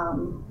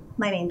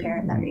my main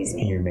parent that raised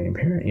me. Your main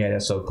parent, yeah,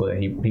 that's so cool.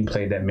 He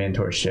played that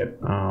mentorship.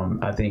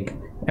 I think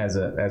as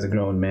a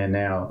grown man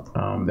now,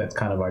 that's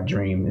kind of our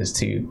dream is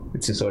to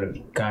sort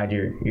of guide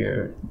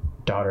your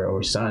daughter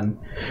or son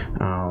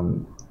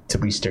to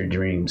reach their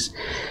dreams.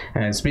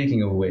 And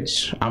speaking of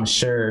which, I'm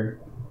sure,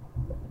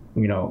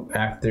 you know,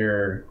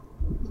 after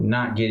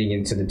not getting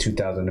into the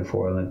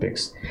 2004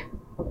 Olympics,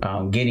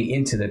 getting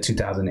into the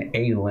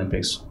 2008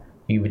 Olympics,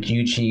 you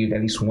achieved at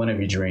least one of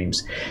your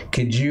dreams.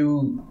 Could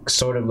you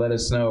sort of let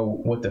us know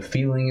what the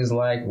feeling is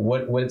like,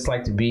 what it's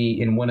like to be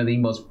in one of the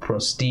most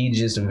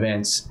prestigious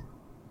events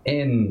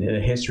in the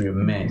history of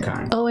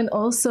mankind? Oh, and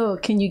also,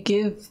 can you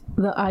give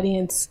the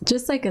audience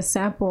just like a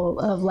sample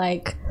of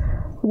like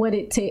what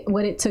it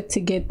took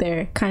to get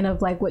there, kind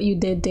of like what you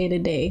did day to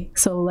day?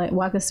 So like,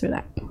 walk us through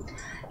that.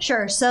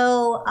 Sure.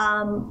 So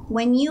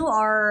when you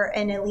are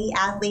an elite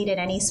athlete in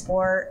any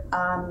sport,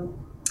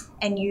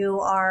 and you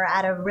are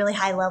at a really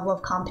high level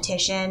of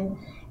competition,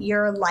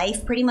 your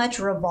life pretty much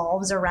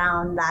revolves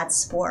around that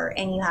sport,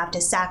 and you have to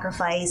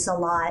sacrifice a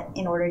lot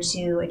in order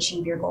to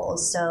achieve your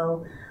goals.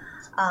 So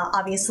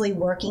obviously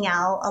working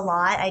out a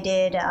lot. I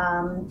did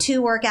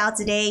 2 workouts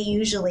a day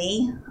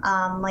usually,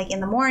 like in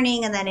the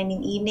morning and then in the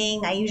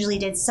evening. I usually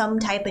did some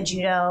type of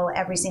judo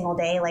every single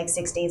day, like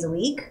 6 days a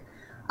week.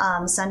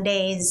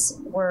 Sundays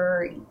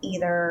were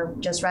either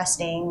just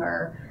resting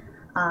or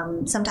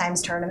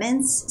sometimes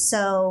tournaments.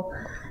 So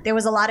there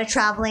was a lot of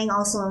traveling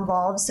also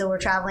involved. So we're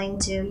traveling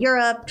to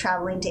Europe,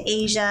 traveling to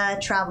Asia,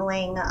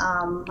 traveling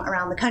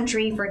around the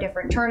country for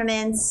different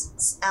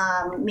tournaments,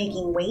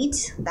 making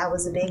weight. That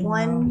was a big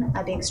one,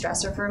 a big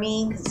stressor for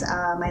me, because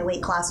my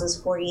weight class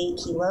was 48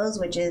 kilos,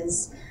 which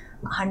is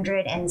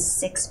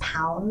 106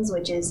 pounds,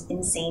 which is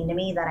insane to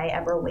me that I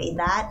ever weighed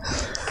that.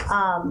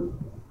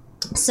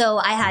 So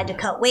I had to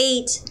cut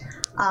weight.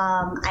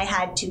 I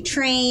had to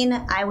train.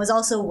 I was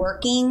also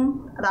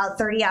working about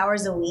 30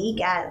 hours a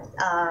week at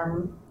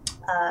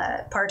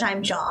a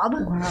part-time job.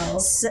 Wow.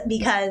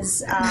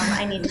 Because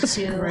I needed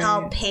to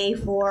help pay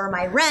for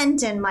my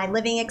rent and my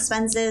living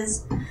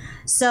expenses.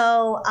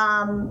 So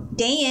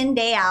day in,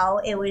 day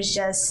out, it was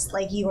just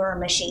like you were a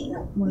machine.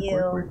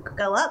 Work.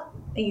 Go up,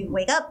 you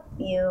wake up,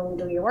 you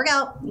do your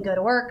workout, you go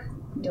to work,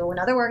 do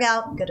another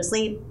workout, go to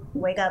sleep,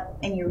 wake up,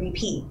 and you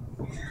repeat.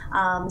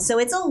 So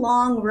it's a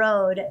long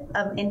road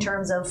in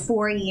terms of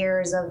 4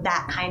 years of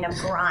that kind of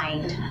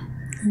grind.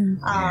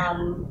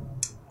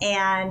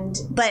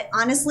 But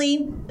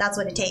honestly, that's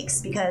what it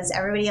takes, because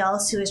everybody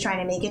else who is trying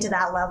to make it to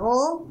that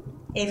level,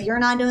 if you're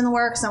not doing the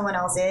work, someone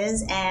else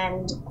is.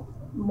 And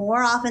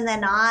more often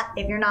than not,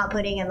 if you're not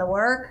putting in the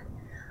work,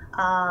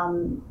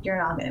 you're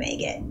not going to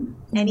make it.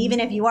 And even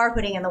if you are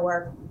putting in the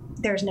work,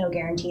 there's no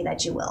guarantee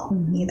that you will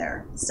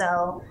either.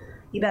 So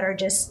you better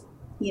just,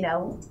 you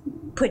know,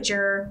 put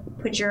your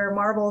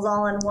marbles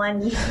all in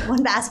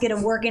one basket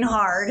of working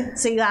hard,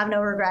 so you have no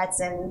regrets,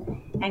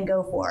 and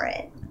go for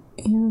it.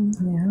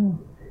 Yeah.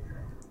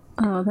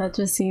 Oh, that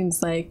just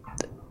seems like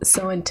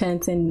so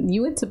intense. And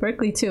you went to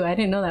Berkeley too. I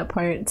didn't know that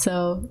part.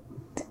 So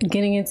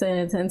getting into an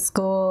intense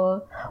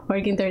school,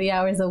 working 30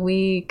 hours a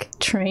week,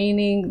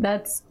 training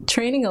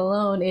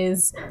alone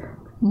is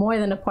more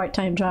than a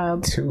part-time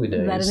job. 2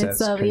 days. That in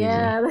itself,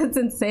 yeah, that's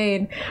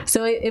insane.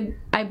 So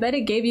I bet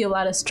it gave you a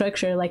lot of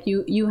structure. Like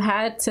you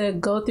had to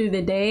go through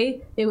the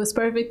day. It was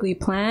perfectly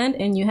planned,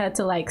 and you had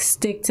to like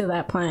stick to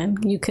that plan.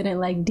 You couldn't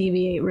like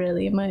deviate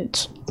really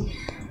much.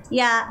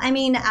 Yeah, I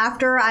mean,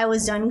 after I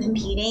was done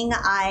competing,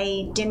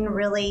 I didn't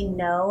really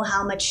know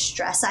how much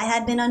stress I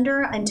had been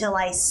under until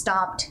I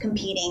stopped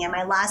competing. And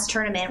my last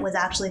tournament was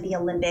actually the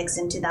Olympics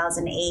in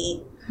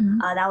 2008.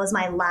 That was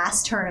my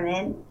last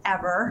tournament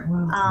ever.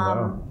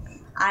 Wow.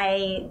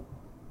 I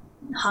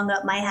hung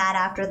up my hat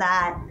after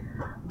that.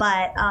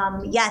 But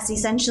yes,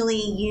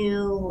 essentially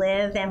you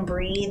live and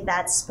breathe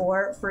that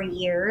sport for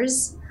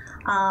years.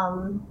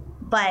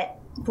 But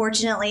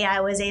fortunately, I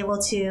was able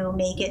to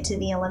make it to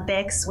the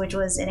Olympics, which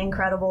was an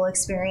incredible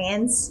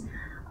experience,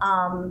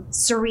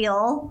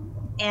 surreal.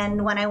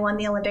 And when I won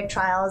the Olympic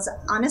trials,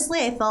 honestly,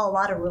 I felt a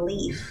lot of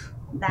relief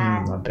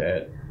that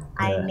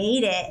I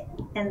made it,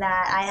 and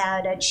that I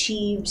had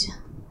achieved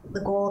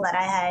the goal that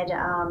I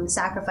had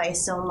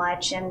sacrificed so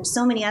much, and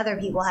so many other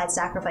people had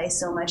sacrificed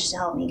so much to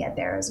help me get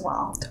there as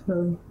well.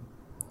 Totally.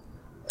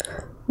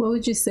 What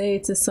would you say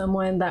to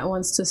someone that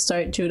wants to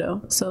start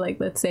judo? So like,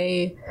 let's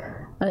say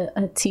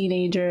a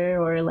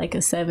teenager or like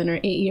a 7 or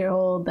 8 year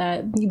old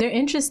that they're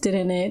interested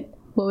in it.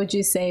 What would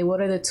you say? What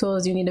are the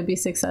tools you need to be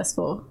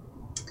successful?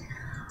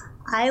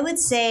 I would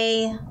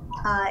say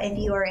if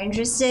you are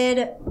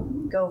interested,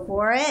 go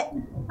for it.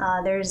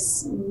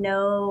 There's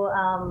no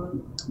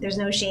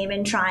shame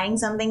in trying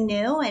something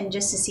new, and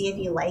just to see if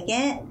you like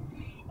it.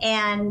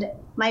 And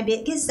my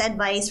biggest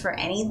advice for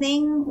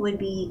anything would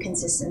be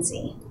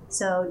consistency.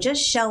 So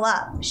just show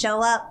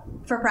up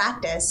for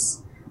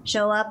practice,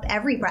 show up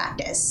every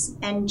practice,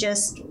 and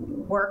just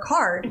work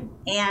hard,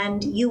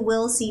 and you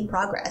will see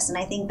progress. And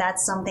I think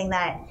that's something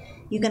that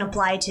you can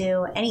apply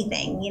to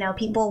anything. You know,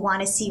 people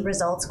want to see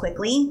results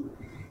quickly.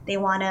 They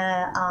want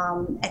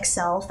to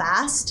excel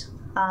fast,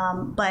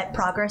 but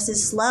progress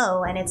is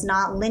slow and it's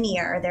not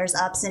linear. There's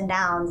ups and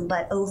downs,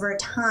 but over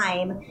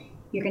time,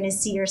 you're going to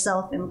see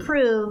yourself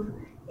improve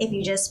if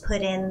you just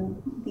put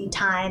in the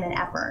time and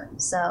effort.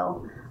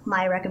 So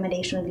my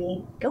recommendation would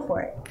be go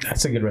for it.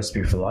 That's a good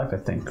recipe for life, I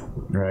think,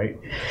 right?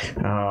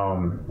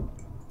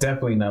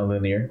 Definitely not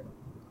linear.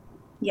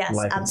 Yes,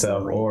 life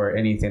absolutely. itself or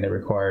anything that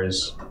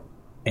requires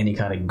any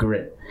kind of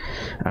grit.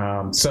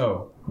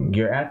 So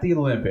you're at the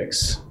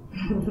Olympics,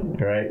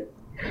 right?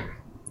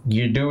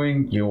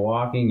 You're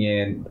walking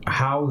in.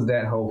 How's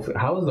the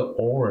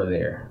aura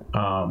there?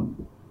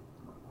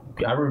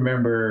 I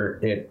remember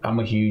it. I'm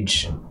a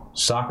huge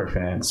soccer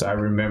fan, so I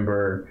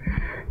remember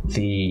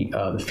the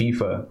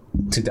FIFA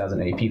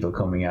 2008 FIFA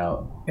coming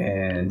out,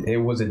 and it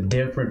was a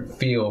different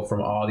feel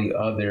from all the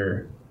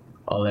other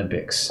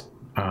Olympics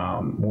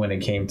when it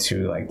came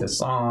to like the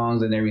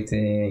songs and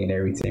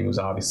everything was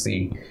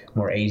obviously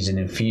more Asian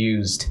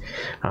infused,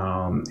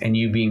 and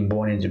you being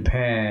born in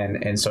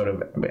Japan and sort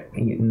of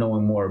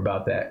knowing more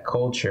about that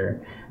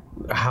culture.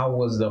 How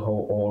was the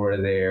whole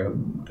aura there?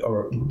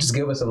 Or just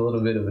give us a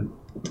little bit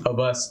of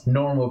us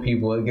normal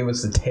people, give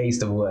us a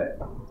taste of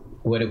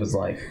what it was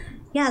like.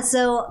 Yeah,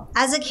 so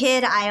as a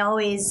kid, I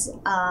always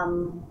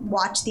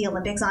watched the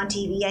Olympics on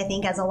TV, I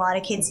think as a lot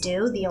of kids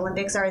do. The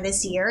Olympics are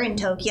this year in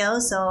Tokyo,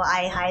 so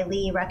I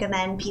highly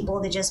recommend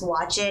people to just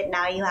watch it.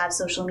 Now you have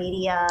social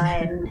media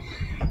and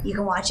you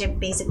can watch it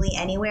basically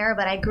anywhere.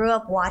 But I grew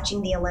up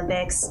watching the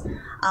Olympics,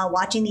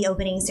 watching the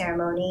opening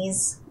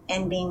ceremonies,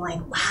 and being like,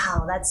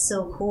 wow, that's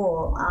so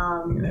cool.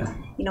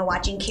 You know,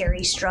 watching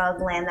Carrie Strug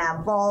land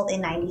that vault in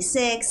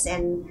 '96.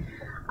 And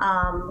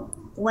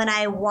when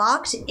I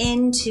walked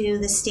into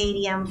the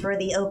stadium for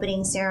the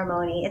opening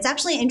ceremony, it's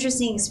actually an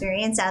interesting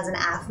experience as an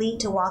athlete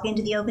to walk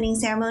into the opening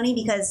ceremony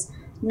because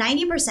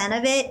 90%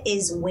 of it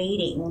is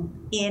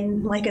waiting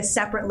in like a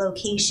separate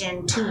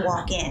location to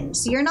walk in.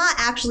 So you're not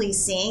actually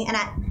seeing,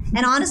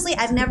 and honestly,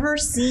 I've never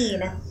seen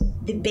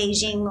the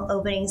Beijing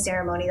opening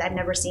ceremony. I've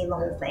never seen the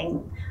whole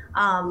thing.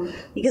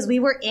 Because we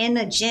were in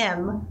a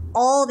gym,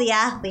 all the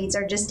athletes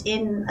are just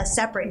in a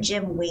separate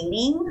gym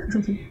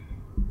waiting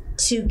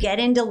to get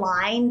into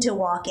line to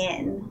walk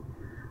in.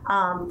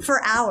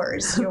 For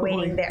hours, you're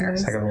waiting there.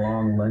 It's like a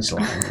long lunch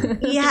line.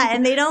 Yeah,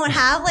 and they didn't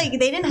have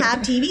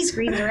TV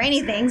screens or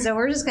anything, so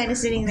we're just kind of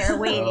sitting there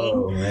waiting.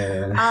 Oh,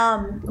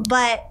 man.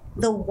 But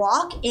the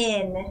walk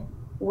in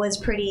was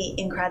pretty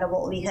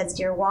incredible because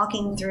you're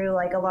walking through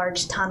like a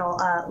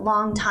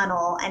long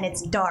tunnel, and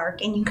it's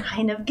dark, and you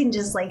kind of can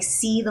just like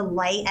see the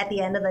light at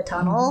the end of the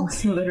tunnel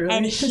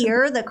and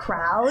hear the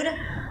crowd.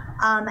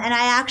 And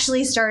I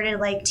actually started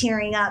like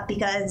tearing up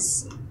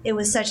because it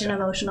was such an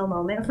emotional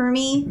moment for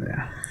me.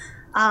 Yeah.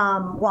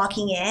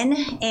 Walking in,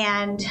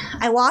 and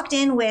I walked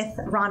in with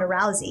Ronda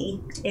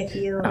Rousey. If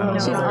you know,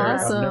 she's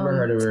awesome. I've never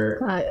heard of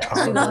her.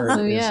 She's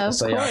awesome, yeah, of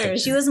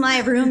course. She was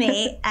my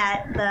roommate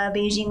at the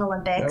Beijing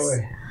Olympics.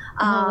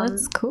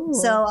 That's cool.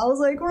 So I was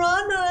like,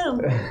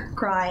 Rhonda, I'm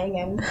crying,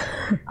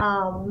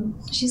 and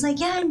she's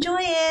like, yeah,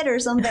 enjoy it, or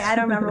something. I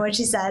don't remember what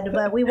she said,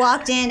 but we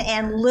walked in,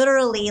 and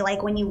literally,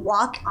 like, when you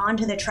walk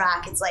onto the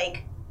track, it's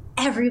like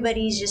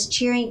everybody's just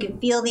cheering. You can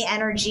feel the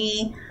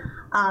energy,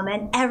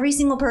 and every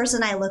single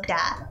person I looked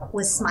at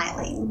was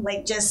smiling,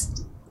 like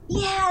just,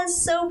 yeah,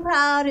 so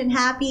proud and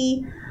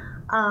happy.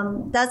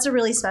 That's a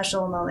really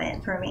special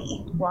moment for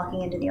me,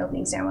 walking into the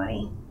opening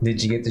ceremony.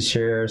 Did you get to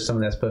share some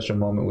of that special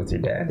moment with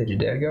your dad? Did your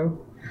dad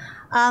go?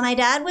 My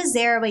dad was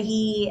there, but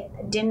he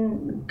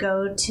didn't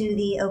go to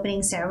the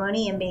opening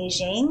ceremony in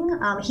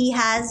Beijing. He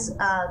has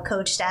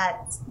coached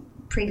at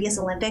previous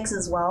Olympics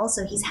as well,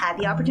 so he's had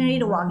the opportunity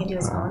to walk into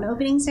his own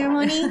opening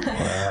ceremony.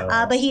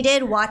 Wow. But he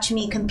did watch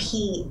me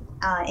compete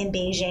in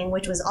Beijing,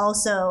 which was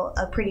also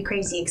a pretty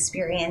crazy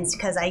experience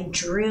because I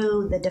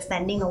drew the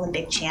defending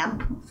Olympic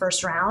champ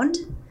first round.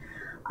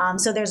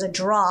 So there's a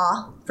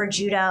draw for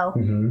judo,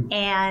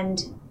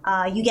 and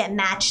you get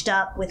matched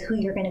up with who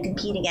you're going to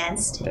compete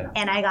against. Yeah.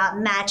 And I got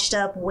matched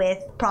up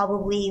with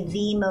probably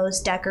the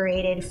most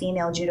decorated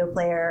female judo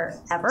player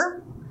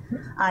ever.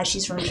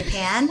 She's from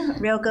Japan,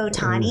 Ryoko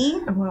Tani.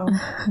 Wow.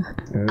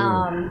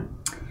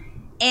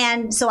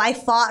 And so I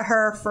fought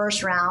her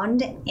first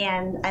round,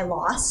 and I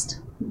lost.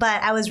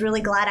 But I was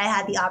really glad I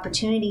had the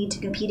opportunity to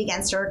compete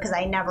against her because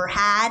I never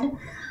had.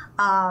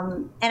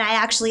 And I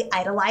actually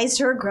idolized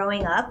her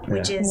growing up,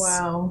 which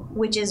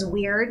is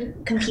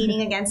weird,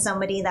 competing against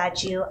somebody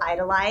that you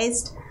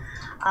idolized.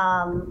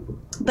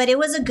 But it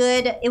was a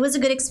good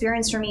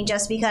experience for me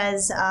just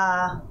because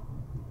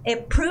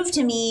it proved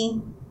to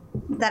me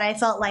that I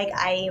felt like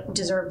I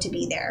deserved to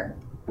be there.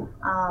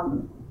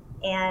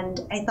 And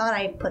I thought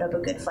I put up a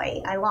good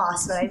fight. I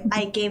lost, but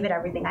I gave it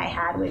everything I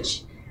had,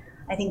 which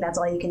I think that's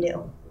all you can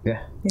do.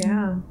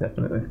 Yeah,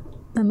 definitely.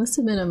 That must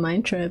have been a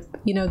mind trip,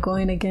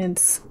 going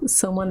against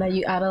someone that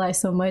you idolize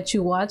so much.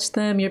 You watch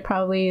them, you're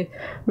probably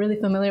really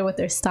familiar with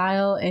their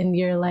style, and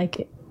you're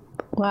like,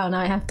 wow, now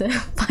I have to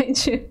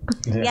fight you.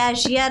 Yeah,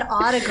 she had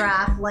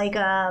autographed like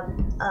a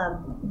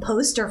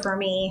poster for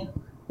me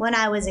when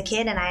I was a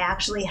kid, and I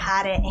actually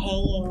had it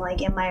hanging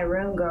like in my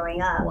room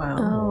growing up. Wow.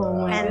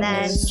 Oh, and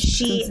then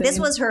this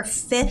was her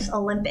 5th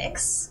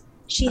Olympics.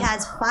 She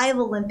has 5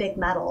 Olympic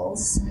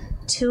medals,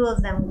 2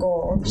 of them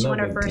gold. She won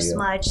her first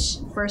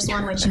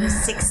one when she was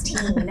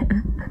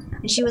 16.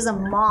 And she was a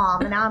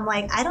mom, and now I'm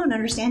like, I don't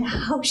understand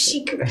how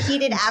she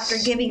competed after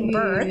giving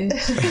birth.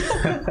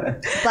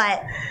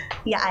 But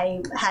yeah,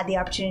 I had the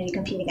opportunity to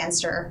compete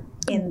against her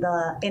in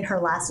her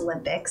last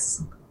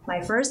Olympics,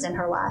 my first and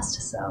her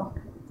last. So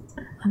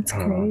that's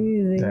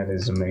crazy. That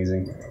is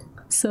amazing.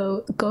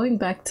 So going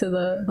back to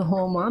the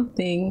whole mom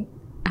thing,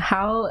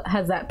 how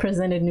has that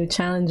presented new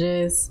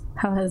challenges?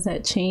 How has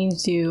that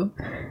changed you?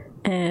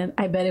 And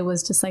I bet it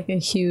was just like a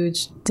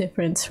huge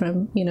difference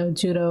from,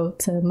 judo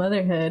to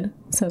motherhood.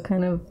 So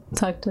kind of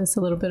talk to us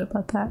a little bit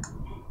about that.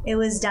 It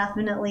was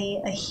definitely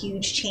a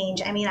huge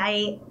change. I mean,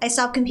 I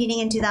stopped competing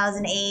in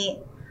 2008,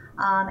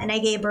 and I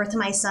gave birth to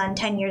my son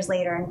 10 years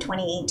later in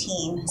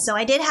 2018. So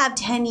I did have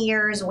 10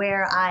 years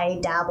where I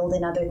dabbled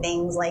in other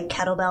things like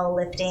kettlebell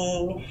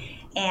lifting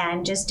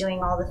and just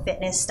doing all the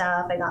fitness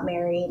stuff. I got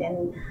married,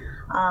 and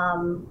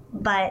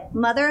but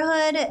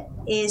motherhood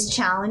is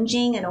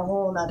challenging in a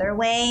whole other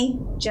way,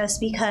 just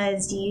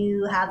because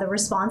you have the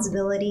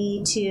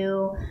responsibility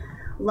to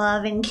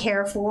love and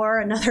care for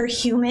another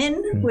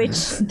human,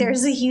 which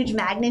there's a huge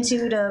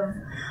magnitude of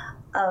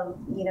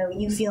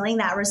you feeling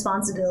that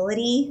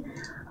responsibility.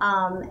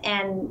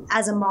 And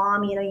as a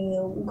mom,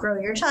 you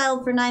grow your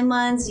child for 9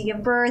 months, you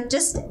give birth.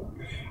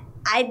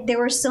 There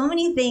were so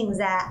many things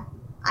that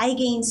I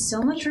gained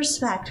so much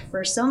respect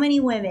for so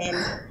many women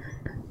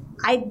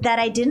that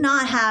I did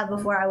not have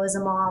before I was a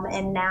mom.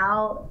 And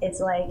now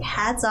it's like,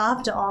 hats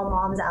off to all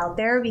moms out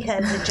there,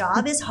 because the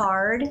job is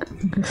hard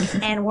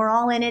and we're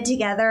all in it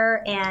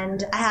together.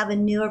 And I have a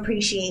new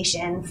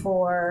appreciation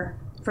for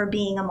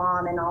being a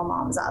mom and all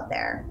moms out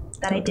there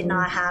that I did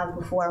not have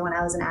before when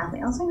I was an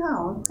athlete. I was like,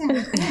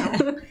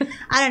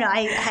 I don't know.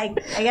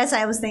 I guess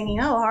I was thinking,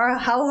 how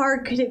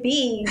hard could it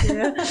be?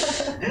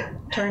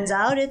 Turns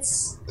out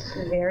it's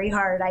very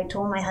hard. I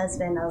told my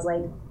husband, I was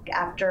like,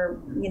 after,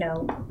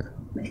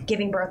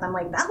 giving birth, I'm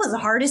like, that was the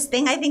hardest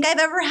thing I think I've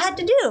ever had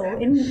to do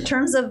in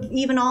terms of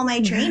even all my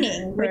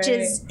training, which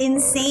is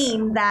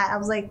insane that I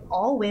was like,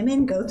 all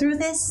women go through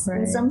this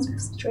in some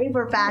shape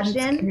or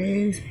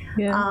fashion.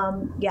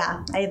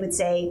 Yeah, I would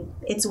say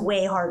it's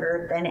way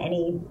harder than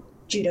any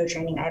judo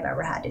training I've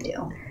ever had to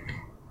do.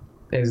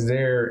 Is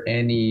there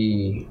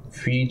any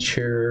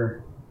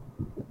future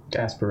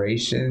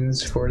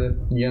aspirations for the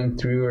young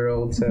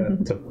 3-year-old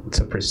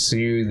to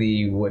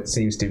pursue what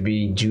seems to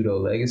be judo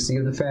legacy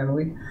of the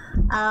family?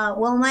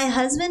 Well, my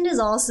husband is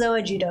also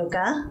a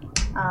judoka,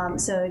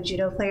 so a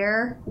judo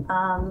player,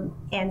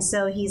 and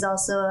so he's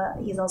also a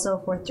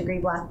 4th degree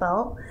black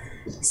belt.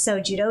 So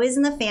judo is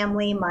in the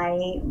family.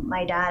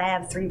 My dad, I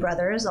have 3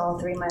 brothers. All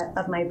 3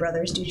 of my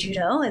brothers do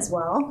judo as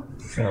well.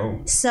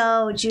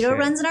 So judo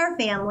runs in our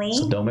family.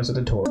 So don't mess with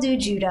the toy. We'll do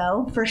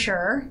judo for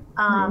sure,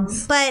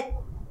 nice. But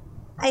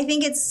I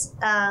think it's,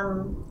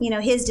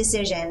 his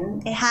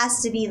decision. It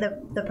has to be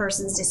the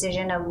person's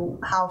decision of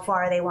how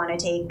far they want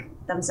to take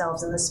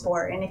themselves in the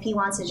sport. And if he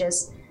wants to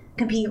just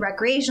compete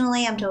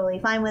recreationally, I'm totally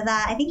fine with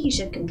that. I think he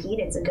should compete.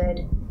 It's a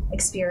good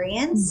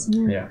experience.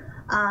 Yeah.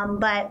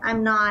 But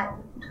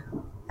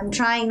I'm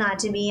trying not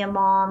to be a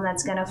mom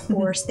that's going to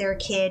force their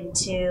kid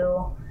to,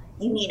 you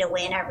need to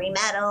win every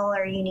medal,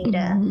 or you need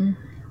to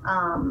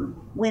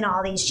win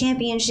all these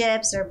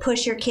championships, or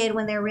push your kid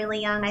when they're really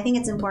young. I think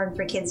it's important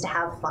for kids to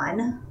have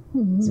fun,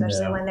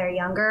 especially when they're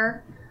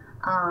younger.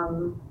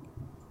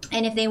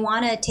 And if they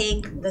want to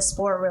take the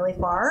sport really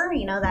far,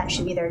 that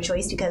should be their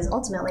choice, because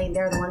ultimately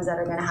they're the ones that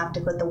are going to have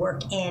to put the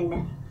work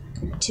in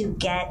to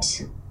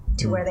get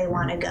to where they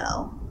want to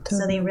go.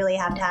 So they really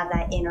have to have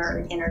that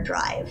inner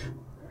drive.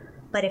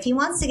 But if he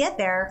wants to get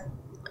there,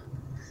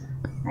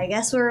 I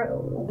guess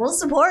we'll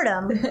support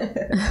him.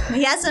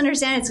 He has to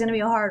understand it's going to be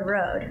a hard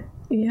road.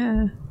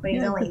 Yeah. But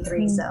he's only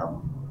 3,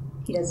 so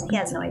he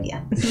has no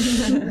idea.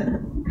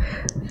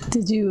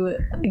 Did you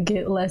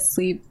get less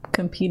sleep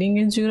competing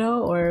in judo,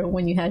 or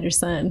when you had your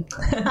son?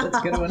 That's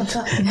a good one.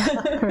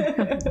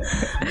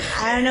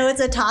 I don't know.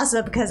 It's a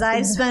toss-up, because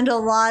I've spent a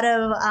lot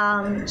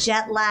of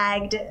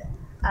jet-lagged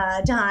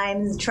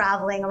times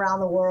traveling around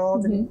the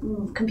world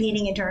and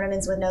competing in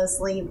tournaments with no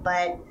sleep,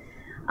 but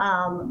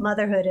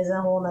motherhood is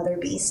a whole nother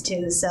beast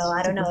too, so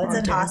I don't know. It's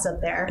a toss-up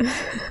there.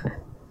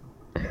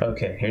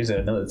 Okay, here's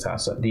another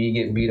toss-up. Do you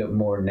get beat up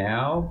more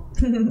now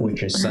with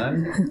your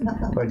son,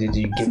 or did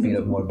you get beat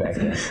up more back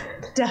then?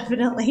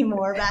 Definitely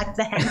more back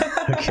then.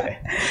 Okay.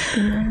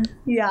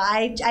 Yeah,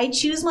 I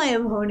choose my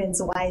opponents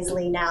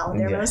wisely now.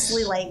 They're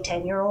mostly like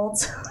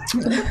 10-year-olds.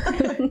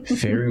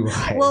 Very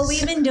wise. Well,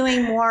 we've been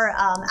doing more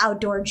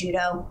outdoor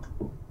judo,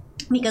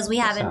 because we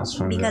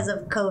haven't, because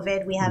of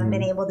COVID, we haven't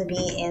been able to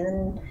be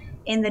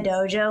in the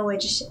dojo,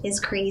 which is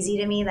crazy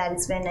to me that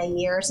it's been a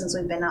year since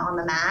we've been on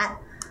the mat.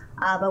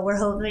 But we're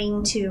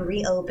hoping to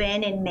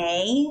reopen in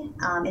May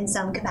in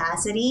some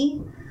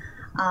capacity.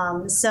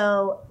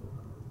 So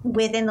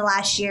within the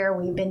last year,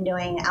 we've been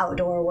doing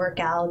outdoor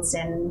workouts,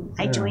 and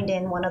I joined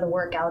in one of the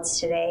workouts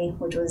today,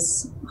 which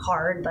was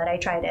hard, but I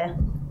try to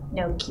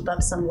keep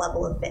up some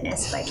level of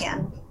fitness if I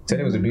can.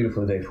 Today was a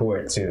beautiful day for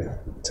it too.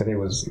 Today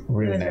was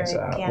really nice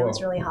out. Yeah, it was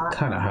really hot.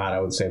 Kind of hot,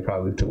 I would say,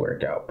 probably to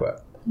work out,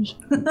 but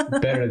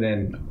better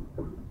than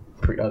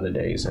other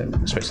days, and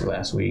especially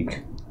last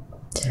week.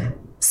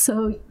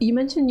 So you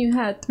mentioned you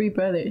had 3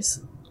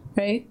 brothers,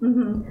 right?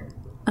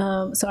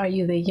 So are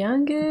you the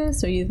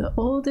youngest? Are you the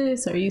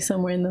oldest? Are you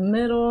somewhere in the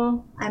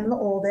middle? I'm the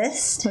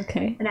oldest.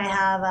 Okay. And I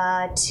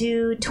have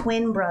 2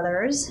 twin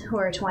brothers who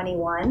are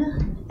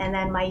 21. And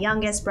then my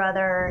youngest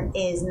brother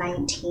is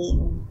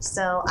 19.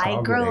 So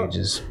I grew good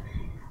ages.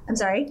 I'm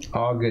sorry?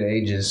 All good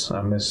ages.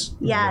 I miss.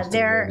 Yeah,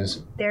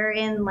 they're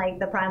in like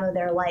the prime of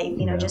their life,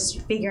 you know,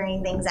 just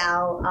figuring things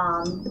out.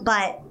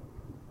 But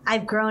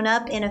I've grown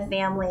up in a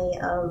family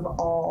of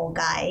all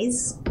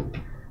guys.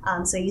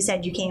 So you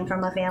said you came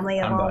from a family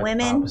of all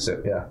women.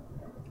 Opposite, yeah.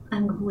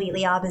 I'm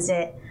completely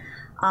opposite.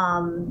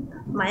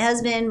 My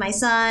husband, my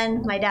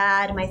son, my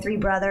dad, my 3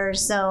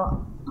 brothers.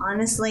 So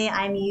honestly,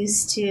 I'm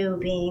used to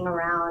being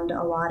around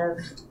a lot of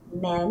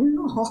men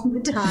all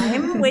the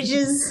time, which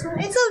is,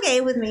 it's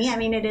okay with me. I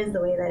mean, it is the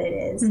way that it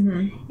is.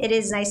 It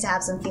is nice to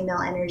have some female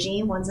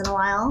energy once in a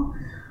while.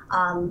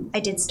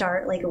 I did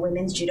start like a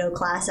women's judo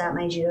class at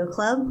my judo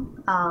club.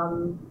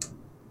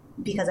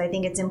 Because I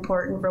think it's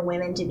important for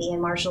women to be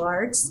in martial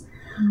arts.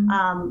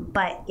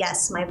 But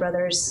yes, my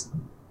brothers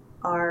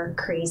are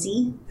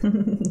crazy,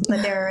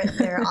 but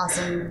they're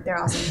awesome. They're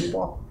awesome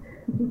people.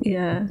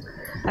 Yeah,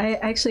 I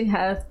actually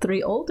have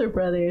 3 older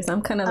brothers.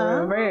 I'm kind of the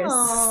reverse.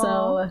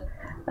 So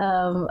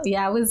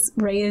I was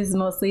raised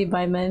mostly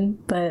by men,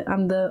 but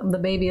I'm the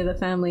baby of the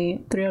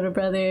family. 3 older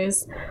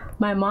brothers.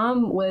 My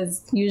mom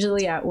was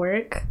usually at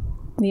work.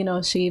 You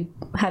know, she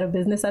had a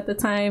business at the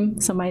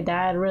time, so my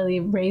dad really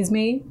raised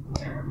me.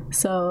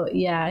 So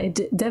yeah, it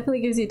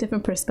definitely gives you a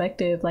different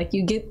perspective. Like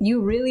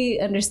you really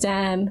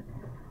understand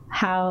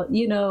how,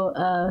 you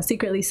know,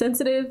 secretly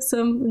sensitive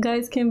some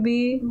guys can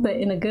be, but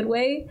in a good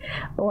way,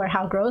 or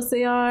how gross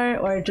they are,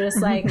 or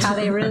just like how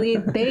they really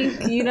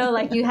think, you know,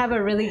 like you have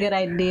a really good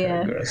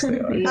idea.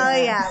 Oh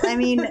yeah. I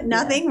mean,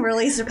 nothing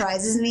really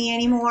surprises me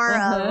anymore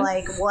of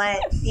like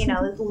what, you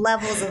know,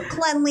 levels of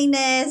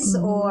cleanliness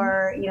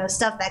or, you know,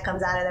 stuff that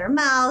comes out of their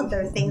mouth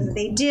or things that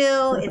they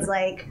do. It's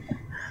like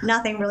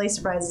nothing really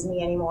surprises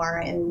me anymore.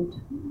 And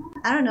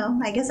I don't know.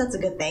 I guess that's a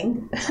good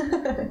thing.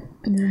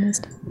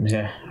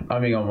 Yeah, I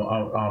mean,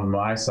 on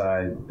my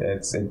side,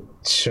 it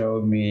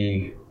showed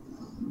me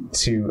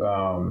to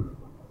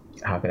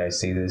how could I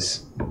say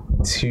this,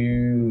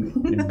 to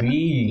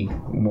be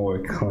more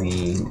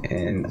clean,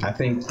 and I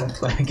think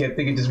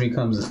it just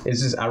becomes,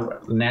 it's just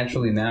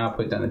naturally now I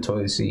put down the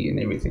toilet seat and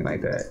everything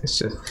like that. It's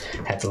just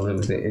had to live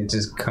with it. It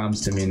just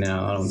comes to me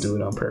now. I don't do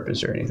it on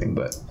purpose or anything,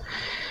 but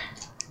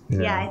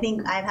yeah, I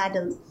think I've had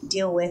to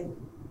deal with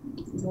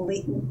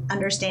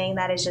understanding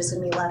that it's just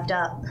gonna be left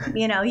up.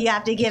 You know, you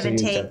have to give and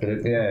take.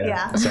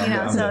 Yeah. So, you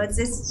know, so it's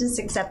just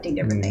accepting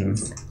different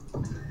things.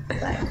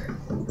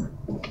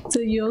 So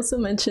you also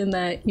mentioned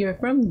that you're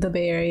from the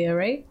Bay Area,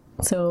 right?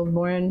 So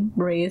born,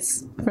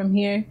 raised from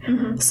here.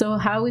 So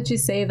how would you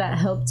say that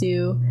helped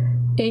you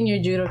in your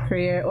judo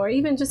career, or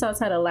even just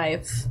outside of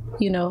life?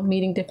 You know,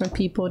 meeting different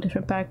people,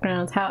 different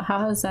backgrounds. How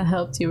has that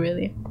helped you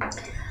really?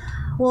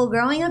 Well,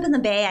 growing up in the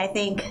Bay, I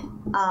think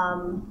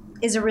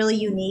is a really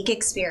unique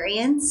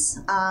experience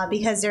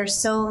because there's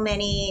so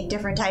many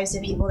different types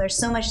of people. There's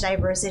so much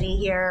diversity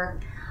here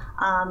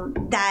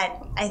that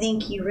I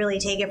think you really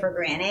take it for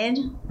granted.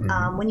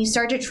 When you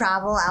start to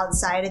travel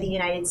outside of the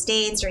United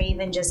States or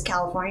even just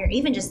California or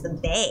even just the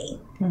Bay,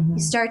 you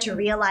start to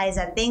realize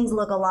that things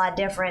look a lot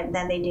different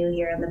than they do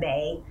here in the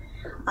Bay.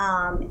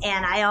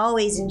 And I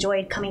always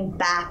enjoyed coming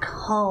back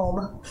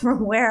home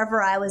from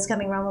wherever I was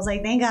coming from. I was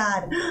like, thank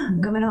God,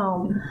 I'm coming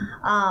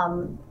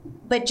home.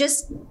 But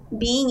just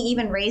being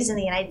even raised in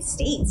the United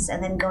States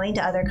and then going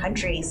to other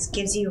countries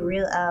gives you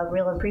real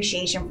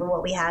appreciation for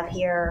what we have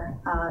here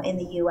in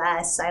the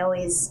U.S. I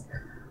always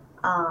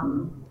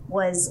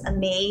was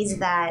amazed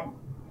that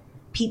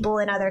people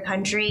in other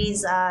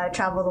countries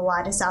traveled a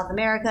lot to South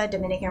America,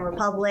 Dominican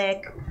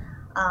Republic.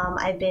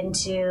 I've been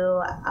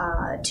to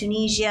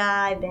Tunisia.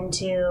 I've been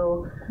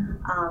to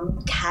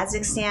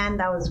Kazakhstan.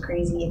 That was a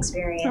crazy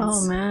experience.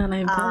 Oh man,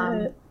 I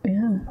bet.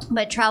 Yeah.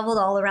 But traveled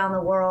all around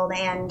the world,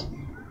 and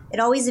it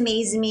always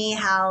amazed me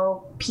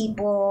how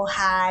people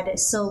had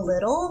so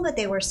little, but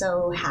they were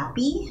so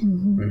happy.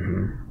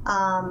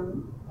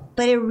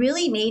 But it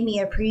really made me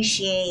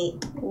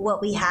appreciate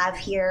what we have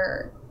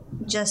here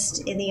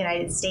just in the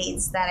United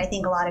States that I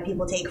think a lot of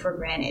people take for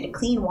granted.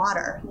 Clean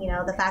water, you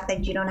know, the fact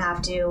that you don't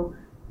have to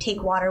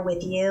take water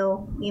with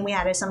you. I mean, we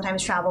had to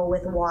sometimes travel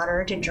with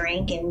water to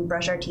drink and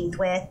brush our teeth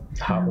with.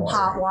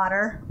 Hot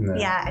water.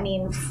 Yeah, I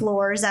mean,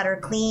 floors that are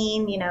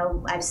clean. You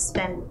know, I've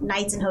spent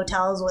nights in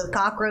hotels with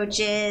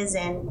cockroaches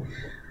and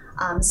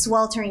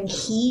sweltering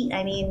heat.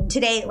 I mean,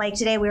 today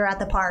we were at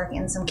the park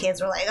and some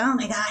kids were like, oh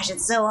my gosh,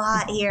 it's so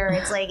hot here.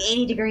 It's like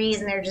 80 degrees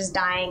and they're just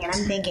dying. And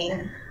I'm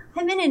thinking,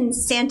 I've been in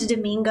Santo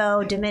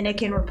Domingo,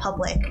 Dominican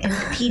Republic, and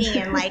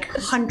competing in like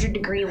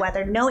 100-degree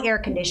weather, no air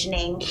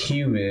conditioning.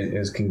 Humid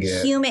as can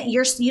get. Humid.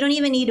 You don't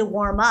even need to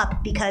warm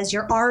up because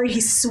you're already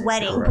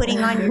sweating, putting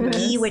on your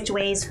gi, which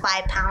weighs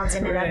 5 pounds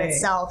in and of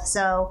itself.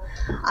 So,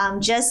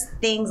 just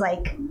things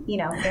like, you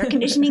know, air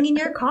conditioning in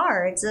your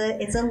car. It's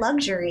a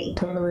luxury.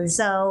 Totally.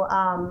 So,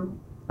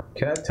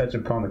 can I touch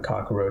upon the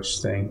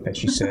cockroach thing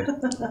that you said?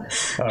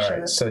 All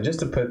right. So just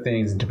to put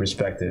things into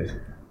perspective.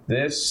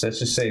 Let's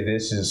just say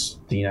this is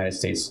the United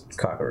States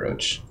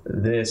cockroach.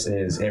 This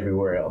is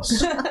everywhere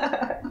else.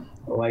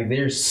 Like,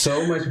 they're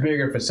so much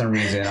bigger for some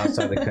reason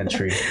outside the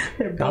country.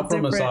 I'm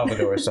from El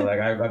Salvador, so like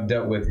I've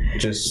dealt with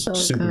just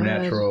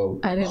supernatural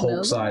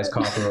Hulk-sized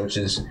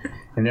cockroaches,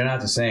 and they're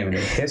not the same. And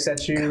they hiss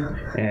at you,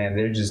 and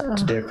they're just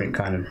different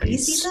kind of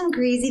beasts. You see some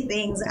crazy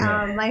things.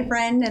 Yeah. My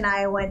friend and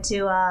I went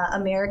to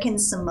American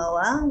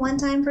Samoa one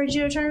time for a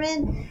judo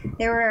tournament.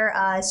 There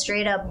were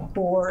straight up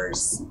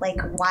boars, like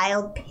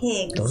wild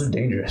pigs. Those are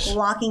dangerous.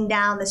 Walking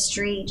down the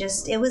street,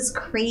 it was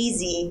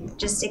crazy.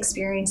 Just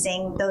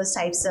experiencing those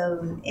types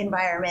of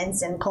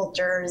environments and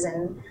cultures.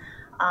 And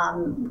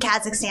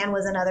Kazakhstan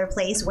was another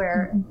place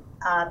where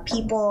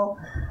people.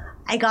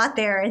 I got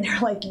there and they're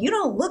like, "You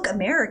don't look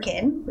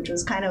American," which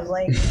was kind of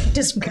like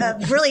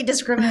really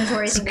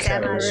discriminatory thing to say.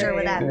 I'm not sure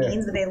what that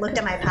means, but they looked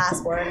at my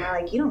passport and they're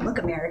like, "You don't look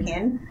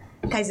American,"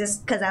 because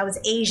I was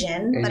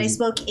Asian, but I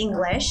spoke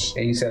English.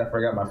 And you said, "I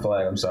forgot my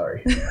flag. I'm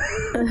sorry."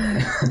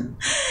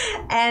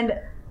 And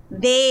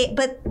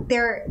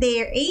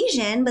they're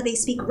Asian, but they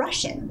speak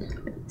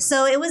Russian.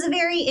 So it was a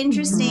very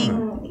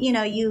interesting. You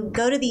know, you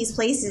go to these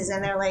places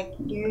and they're like,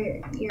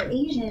 "You're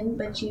Asian,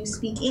 but you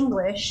speak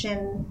English,"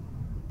 and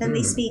then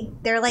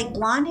they're like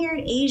blonde-haired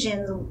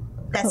Asians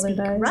that speak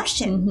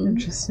Russian.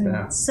 Interesting.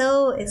 Yeah.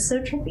 So it's so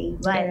trippy.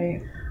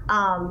 But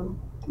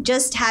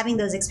just having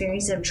those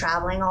experiences of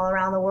traveling all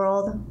around the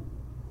world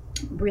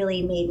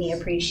really made me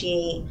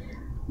appreciate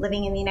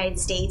living in the United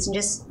States and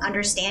just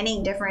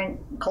understanding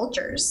different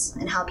cultures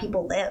and how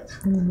people live.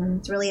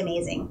 It's really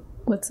amazing.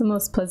 What's the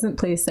most pleasant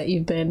place that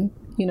you've been,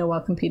 you know,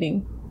 while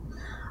competing?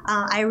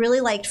 I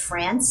really liked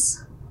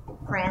France.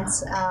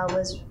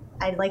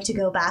 I'd like to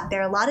go back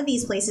there. A lot of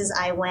these places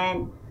I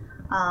went,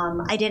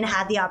 I didn't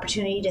have the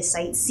opportunity to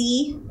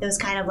sightsee. It was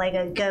kind of like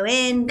a go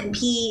in,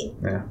 compete,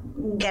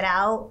 get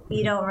out.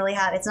 You don't really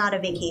have, it's not a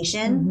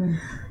vacation.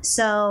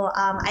 So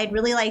I'd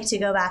really like to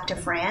go back to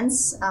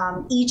France.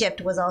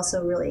 Egypt was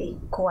also really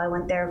cool. I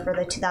went there for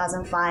the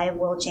 2005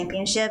 World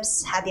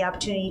Championships, had the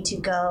opportunity to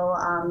go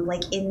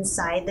like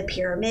inside the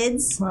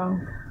pyramids,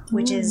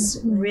 which is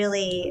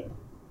really...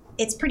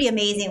 It's pretty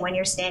amazing when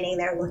you're standing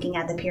there looking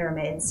at the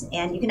pyramids,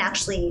 and you can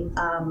actually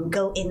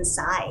go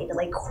inside,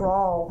 like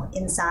crawl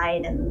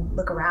inside and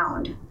look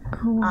around.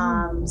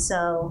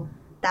 So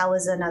that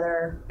was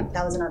another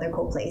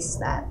cool place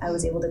that I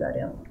was able to go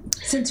to.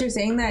 Since you're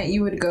saying that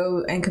you would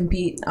go and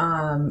compete,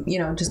 you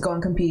know, just go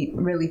and compete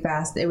really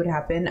fast, it would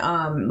happen.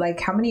 Like,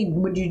 how many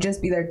would you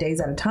just be there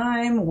days at a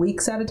time,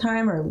 weeks at a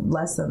time, or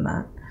less than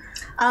that?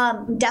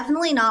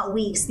 Definitely not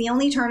weeks. The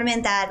only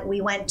tournament that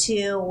we went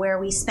to where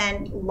we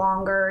spent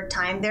longer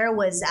time there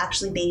was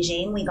actually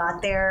Beijing. We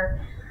got there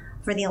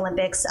for the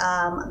Olympics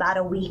about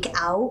a week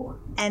out,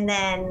 and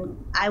then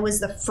I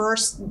was the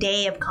first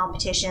day of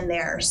competition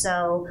there.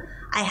 So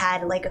I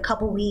had like a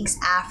couple weeks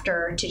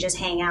after to just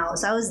hang out.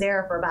 So I was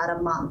there for about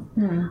a month.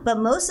 But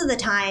most of the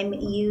time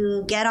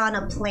you get on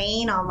a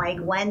plane on like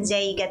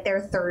Wednesday, you get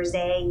there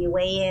Thursday, you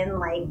weigh in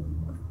like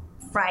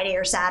Friday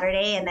or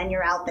Saturday, and then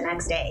you're out the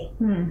next day.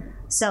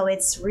 So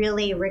it's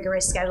really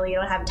rigorous schedule. You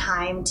don't have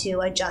time to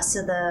adjust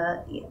to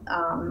the,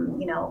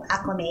 you know,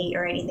 acclimate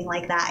or anything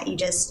like that. You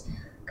just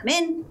come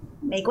in,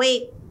 make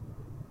weight,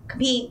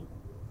 compete,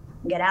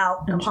 get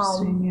out, come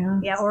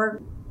home.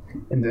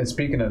 And then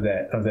speaking of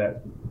the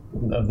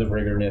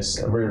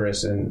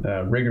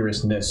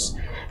rigorousness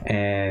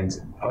and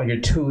all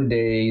your 2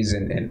 days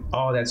and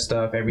all that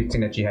stuff,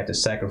 everything that you had to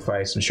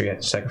sacrifice. I'm sure you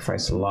had to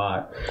sacrifice a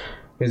lot.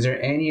 Is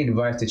there any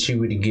advice that you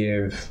would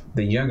give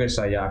the younger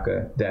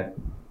Sayaka that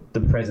the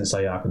present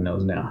Sayaka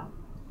knows now?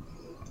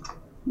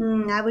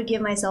 I would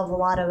give myself a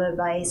lot of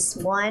advice.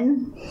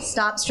 One,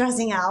 stop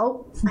stressing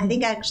out. I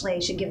think actually I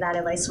should give that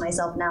advice to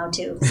myself now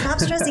too. Stop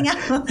stressing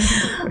out.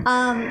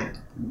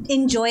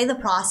 Enjoy the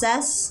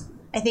process.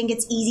 I think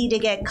it's easy to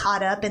get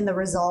caught up in the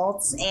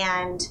results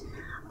and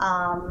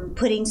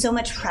putting so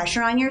much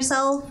pressure on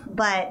yourself,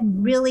 but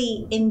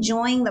really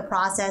enjoying the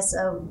process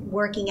of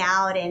working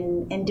out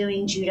and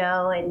doing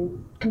judo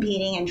and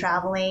competing and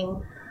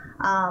traveling.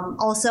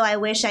 Also, I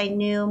wish I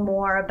knew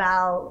more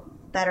about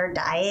better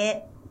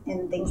diet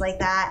and things like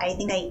that. I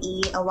think I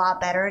eat a lot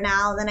better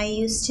now than I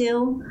used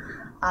to,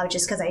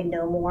 just because I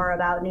know more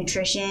about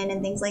nutrition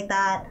and things like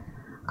that.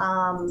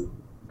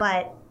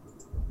 But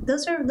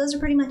those are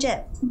pretty much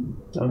it.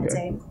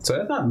 Okay, so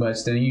that's not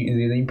much. Then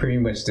you pretty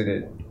much did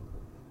it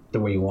the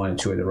way you wanted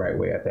to, or the right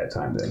way at that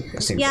time. Then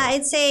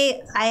I'd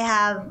say I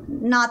have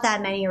not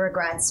that many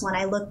regrets when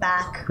I look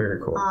back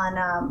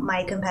on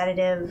my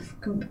competitive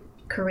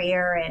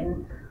career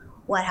and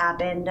what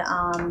happened.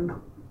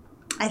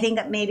 I think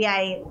that maybe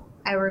I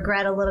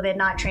regret a little bit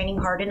not training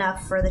hard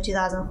enough for the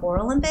 2004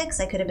 Olympics.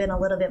 I could have been a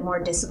little bit more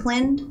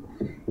disciplined,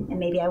 and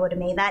maybe I would have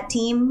made that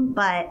team.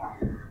 But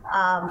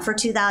for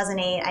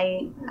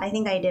 2008, I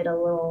think I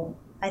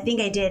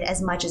did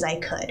as much as I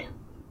could.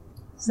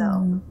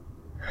 So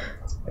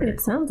it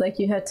sounds like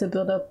you had to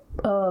build up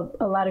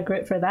a lot of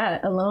grit for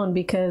that alone,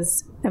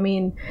 because I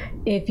mean,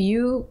 if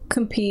you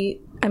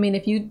compete, I mean,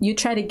 if you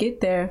try to get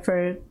there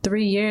for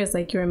 3 years,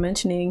 like you were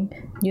mentioning,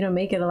 you don't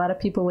make it, a lot of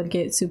people would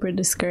get super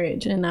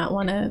discouraged and not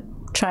want to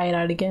try it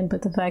out again.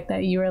 But the fact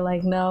that you were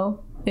like,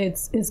 no,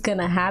 it's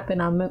gonna happen,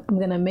 I'm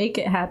gonna make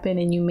it happen,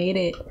 and you made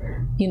it,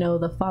 you know,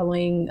 the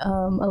following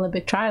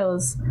Olympic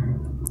trials,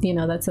 you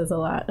know, that says a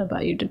lot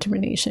about your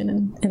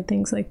determination and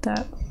things like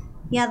that.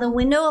 Yeah, the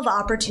window of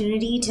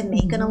opportunity to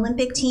make an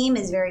Olympic team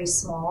is very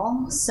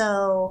small.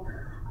 So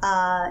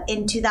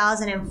in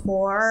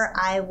 2004,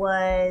 I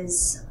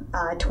was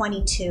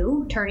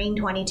 22, turning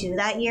 22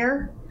 that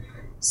year.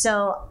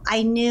 So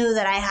I knew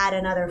that I had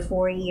another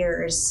 4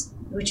 years,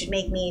 which would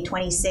make me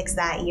 26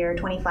 that year,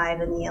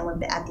 25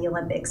 in at the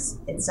Olympics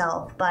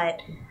itself.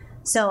 But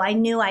so I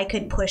knew I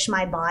could push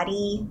my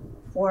body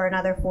for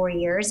another 4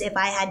 years. If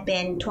I had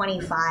been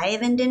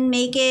 25 and didn't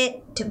make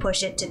it, to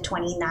push it to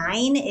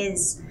 29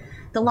 is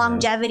the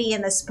longevity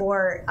in the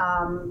sport,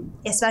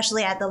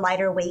 especially at the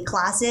lighter weight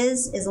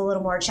classes, is a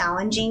little more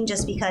challenging,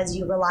 just because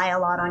you rely a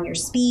lot on your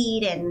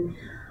speed, and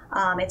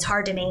it's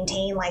hard to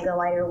maintain like a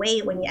lighter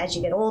weight as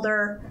you get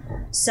older.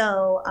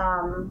 So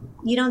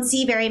you don't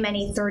see very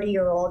many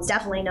 30-year-olds,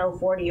 definitely no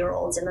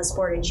 40-year-olds in the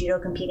sport of judo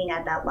competing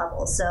at that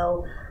level.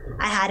 So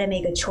I had to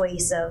make a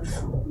choice of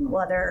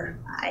whether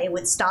I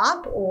would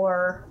stop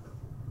or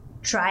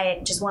try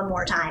it just one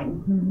more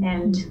time.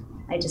 And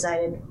I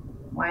decided,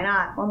 why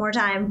not? One more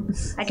time.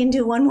 I can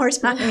do one more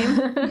time.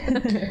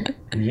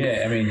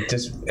 Yeah, I mean,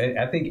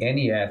 I think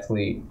any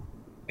athlete,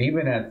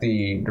 even at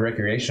the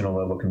recreational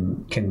level,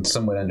 can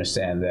somewhat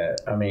understand that.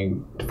 I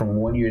mean, from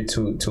 1 year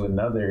to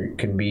another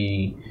can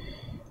be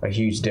a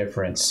huge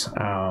difference.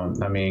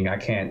 I mean, I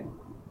can't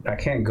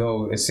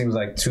go, it seems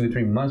like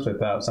 2-3 months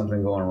without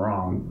something going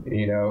wrong,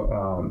 you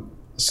know?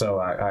 So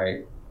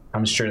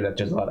I'm sure that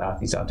there's a lot of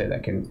athletes out there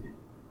that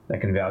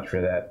can vouch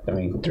for that. I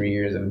mean, 3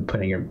 years of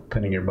putting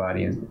your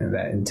body in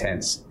that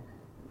intense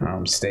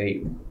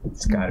state,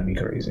 it's got to be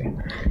crazy.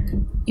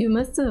 You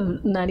must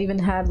have not even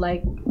had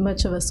like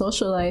much of a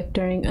social life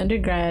during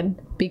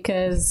undergrad,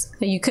 because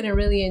you couldn't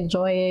really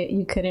enjoy it.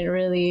 You couldn't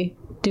really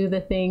do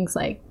the things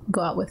like go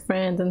out with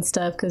friends and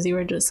stuff, because you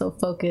were just so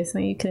focused,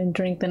 and you couldn't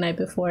drink the night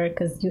before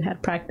because you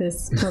had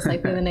practice most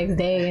likely the next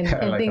day and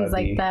like things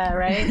like that,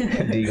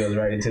 right? D goes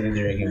right into the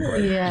drinking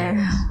part.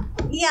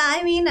 Yeah,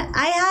 I mean,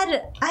 I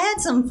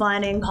had some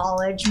fun in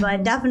college,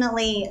 but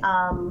definitely,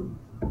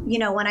 you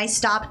know, when I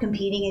stopped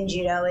competing in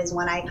judo is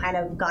when I kind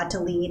of got to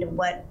lead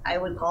what I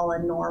would call a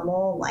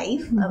normal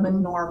life of a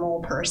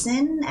normal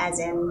person, as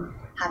in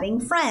having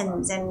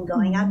friends and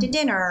going out to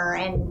dinner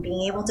and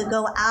being able to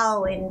go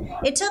out. And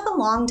it took a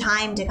long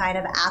time to kind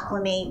of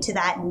acclimate to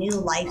that new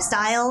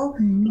lifestyle,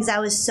 because I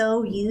was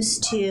so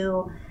used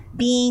to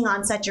being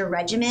on such a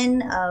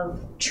regimen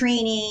of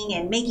training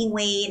and making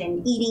weight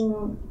and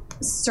eating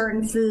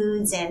certain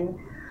foods. And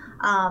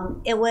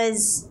it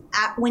was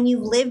when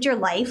you've lived your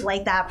life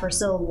like that for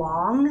so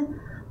long,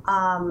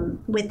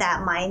 with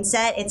that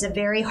mindset, it's a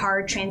very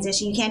hard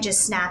transition. You can't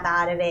just snap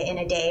out of it in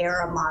a day or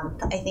a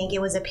month. I think it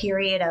was a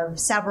period of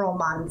several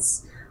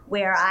months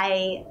where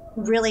I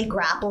really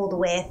grappled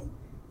with,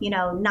 you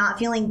know, not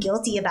feeling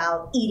guilty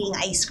about eating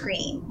ice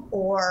cream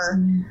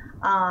or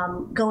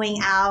going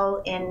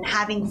out and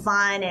having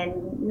fun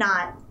and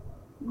not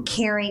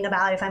caring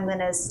about if I'm going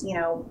to, you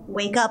know,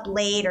 wake up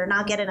late or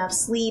not get enough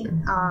sleep.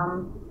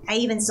 I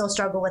even still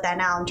struggle with that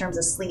now in terms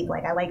of sleep.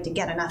 Like, I like to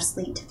get enough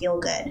sleep to feel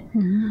good.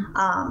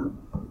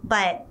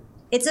 But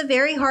it's a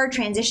very hard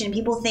transition.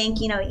 People think,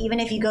 you know,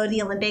 even if you go to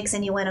the Olympics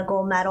and you win a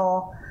gold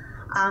medal,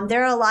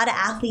 there are a lot of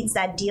athletes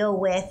that deal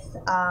with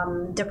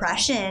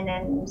depression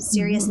and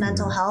serious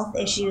mental health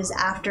issues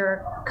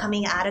after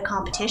coming out of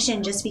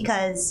competition, just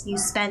because you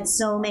spent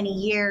so many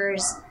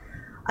years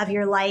of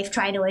your life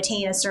trying to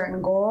attain a certain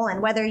goal.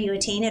 And whether you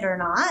attain it or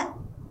not,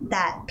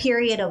 that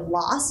period of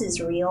loss is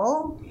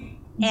real.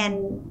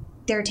 And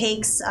there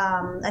takes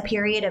a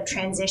period of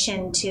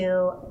transition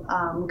to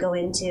go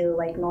into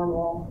like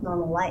normal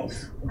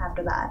life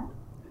after that.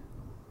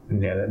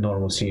 Yeah, that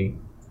normalcy.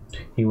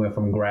 He went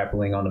from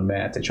grappling on the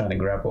mat to trying to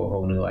grapple a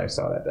whole new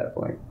lifestyle at that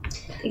point.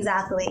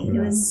 Exactly. It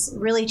was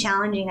really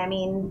challenging. I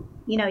mean,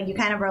 you know, you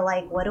kind of are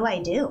like, what do I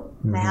do?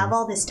 I have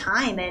all this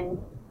time, and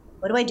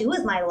what do I do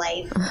with my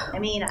life? I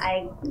mean,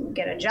 I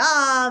get a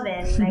job,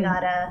 and I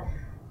gotta,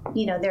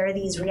 you know, there are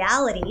these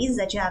realities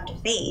that you have to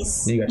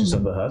face. You got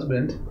yourself a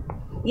husband.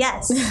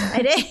 Yes,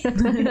 I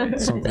did.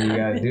 Something you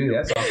gotta do.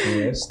 That's off the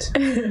list.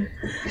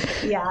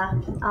 Yeah,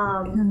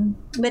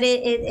 but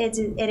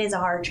it is a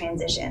hard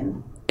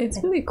transition.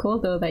 It's really cool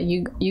though that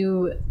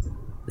you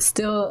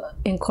still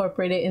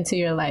incorporate it into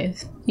your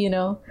life. You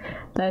know,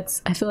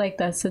 I feel like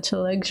that's such a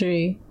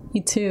luxury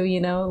too.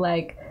 You know,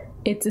 like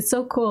it's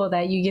so cool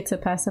that you get to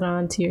pass it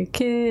on to your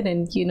kid,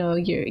 and you know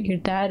your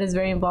dad is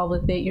very involved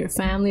with it, your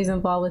family's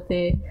involved with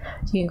it,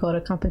 you can go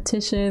to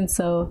competitions.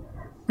 So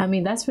I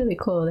mean, that's really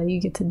cool that you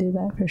get to do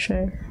that for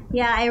sure.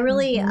 Yeah, I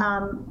really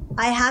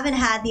I haven't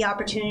had the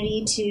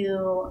opportunity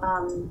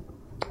to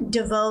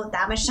devote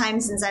that much time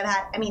since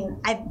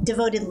I've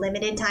devoted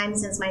limited time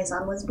since my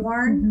son was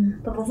born.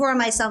 But before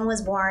my son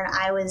was born,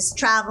 I was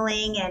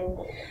traveling and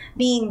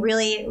being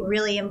really,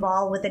 really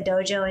involved with the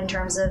dojo in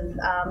terms of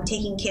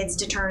taking kids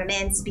to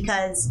tournaments,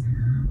 because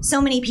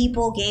so many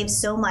people gave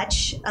so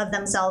much of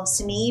themselves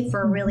to me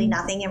for really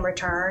nothing in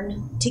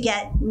return to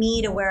get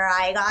me to where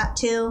I got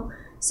to.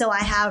 So I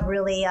have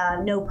really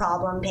no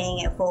problem paying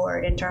it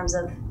forward in terms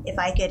of if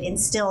I could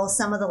instill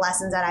some of the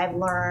lessons that I've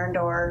learned,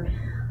 or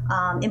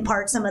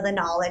impart some of the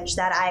knowledge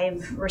that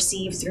I've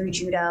received through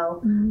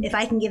judo. If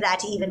I can give that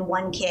to even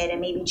one kid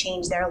and maybe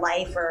change their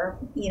life, or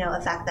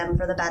affect them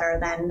for the better,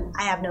 then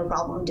I have no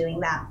problem doing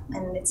that.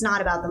 And it's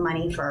not about the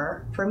money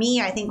for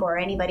me, I think, or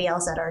anybody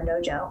else at our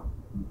dojo.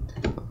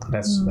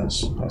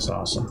 That's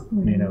awesome.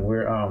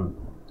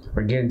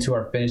 We're getting to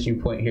our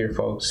finishing point here,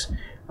 folks.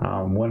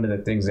 One of the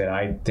things that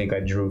I think I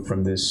drew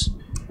from this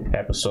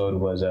episode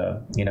was,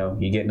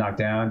 you get knocked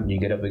down, you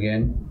get up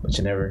again, but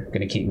you're never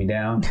going to keep me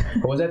down.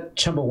 Or was that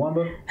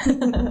Chumbawamba?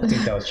 I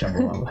think that was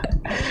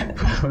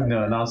Chumbawamba.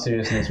 No, in all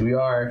seriousness, we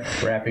are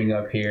wrapping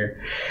up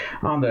here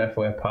on the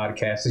FOF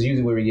podcast. It's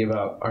usually where we give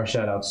out our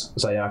shout outs,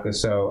 Sayaka.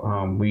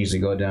 So we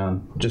usually go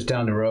down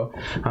the row.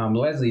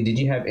 Leslie, did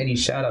you have any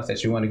shout outs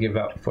that you want to give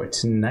out for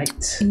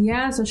tonight?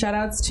 Yeah, so shout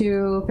outs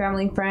to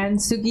family and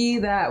friends.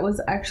 Suki, that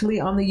was actually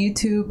on the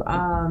YouTube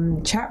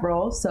chat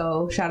roll.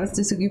 So shout outs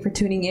to Suki for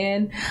tuning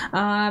in.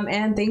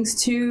 And thanks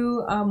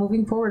to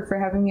Moving Forward for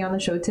having me on the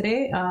show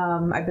today.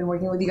 I've been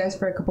working with you guys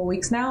for a couple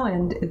weeks now,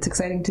 and it's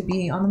exciting to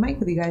be on the mic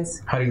with you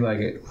guys. How do you like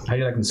it? How do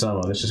you like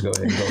Insano? Let's just go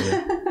ahead and go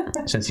there.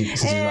 since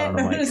he's not on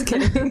the mic. I'm just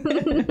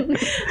kidding.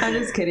 I'm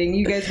just kidding.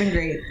 You guys been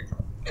great.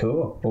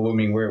 Cool. Well, I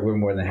mean, we're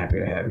more than happy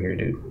to have you here,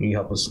 dude. You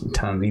help us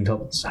tons. You've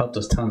helped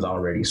us tons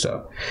already.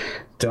 So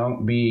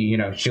don't be,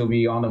 she'll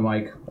be on the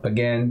mic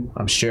again,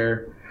 I'm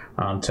sure,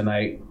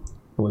 tonight.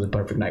 It was a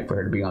perfect night for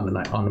her to be on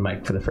the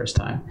mic for the first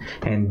time.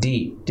 And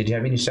Dee, did you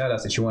have any shout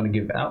outs that you want to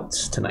give out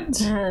tonight?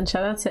 And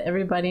shout out to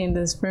everybody in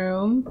this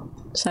room.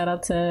 Shout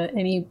out to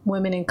any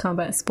women in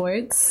combat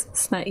sports.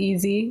 It's not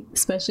easy,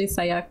 especially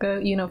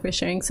Sayaka, for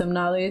sharing some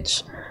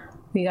knowledge.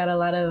 We got a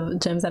lot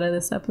of gems out of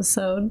this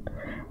episode.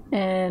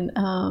 And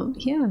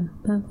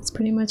that's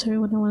pretty much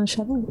everyone I want to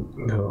shout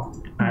out.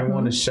 Cool. I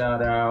want to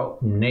shout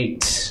out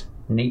Nate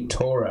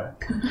Torra.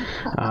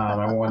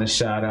 I want to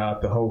shout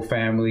out the whole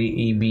family,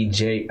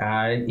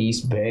 EBJI,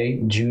 East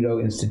Bay Judo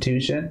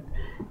Institution.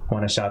 I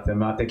want to shout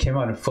them out. They came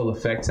out in full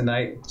effect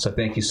tonight, so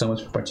thank you so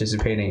much for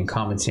participating and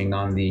commenting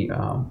on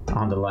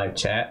the live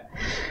chat.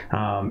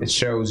 It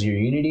shows your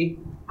unity,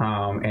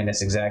 and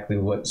that's exactly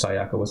what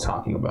Sayaka was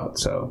talking about.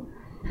 So,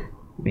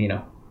 you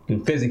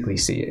can physically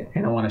see it.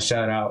 And I want to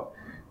shout out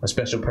a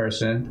special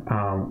person,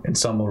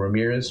 Anselmo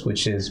Ramirez,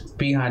 which is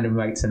behind the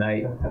mic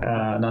tonight.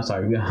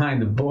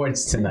 Behind the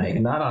boards tonight.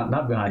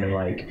 Not behind the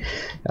mic.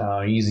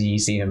 Usually you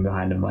see him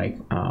behind the mic,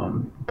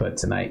 but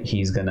tonight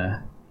he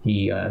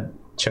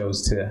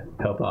chose to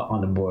help out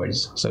on the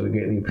boards. So we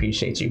greatly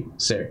appreciate you,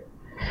 sir.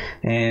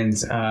 And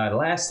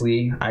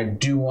lastly, I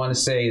do want to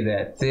say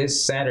that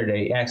this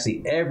Saturday,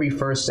 actually every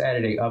first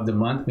Saturday of the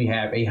month, we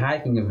have a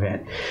hiking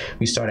event.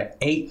 We start at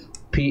 8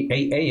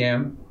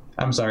 a.m.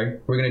 I'm sorry,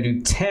 we're going to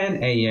do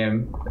 10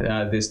 a.m.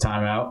 This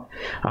time out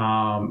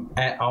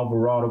at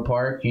Alvarado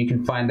Park. You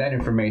can find that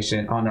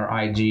information on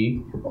our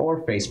IG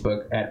or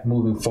Facebook at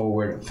Moving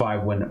Forward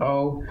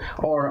 510,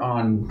 or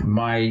on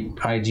my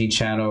IG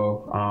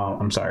channel.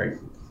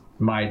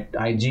 My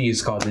IG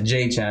is called the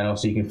J channel,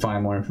 so you can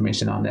find more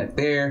information on that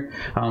there.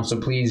 So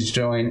please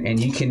join, and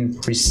you can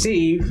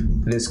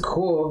receive this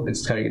cool,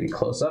 let's try to get it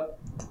close up,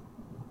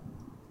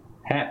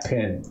 hat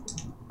pin.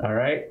 All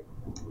right,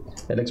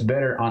 it looks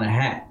better on a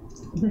hat.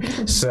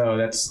 So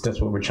that's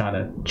what we're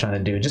trying to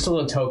do. Just a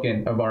little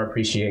token of our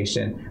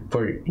appreciation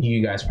for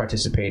you guys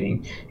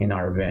participating in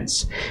our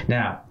events.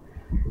 Now,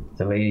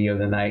 the lady of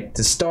the night,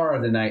 the star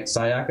of the night,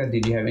 Sayaka,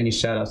 did you have any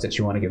shout outs that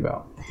you want to give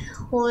out?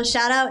 Well, a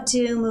shout out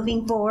to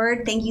Moving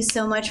Forward. Thank you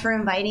so much for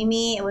inviting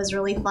me. It was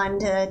really fun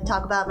to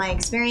talk about my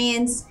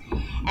experience.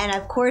 And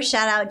of course,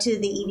 shout out to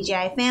the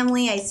EBJI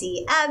family. I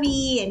see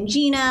Abby and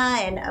Gina,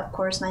 and of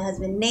course my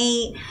husband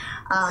Nate.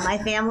 My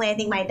family, I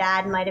think my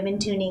dad might have been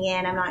tuning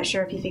in. I'm not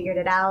sure if he figured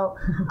it out.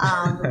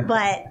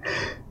 But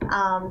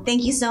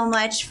thank you so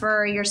much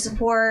for your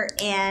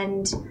support,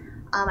 and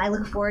I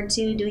look forward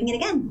to doing it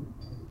again.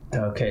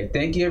 Okay,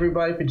 thank you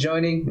everybody for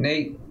joining.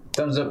 Nate,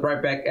 thumbs up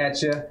right back at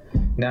you.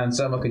 Now,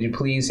 Selma, could you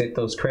please hit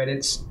those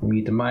credits,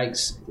 mute the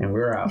mics, and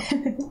we're out.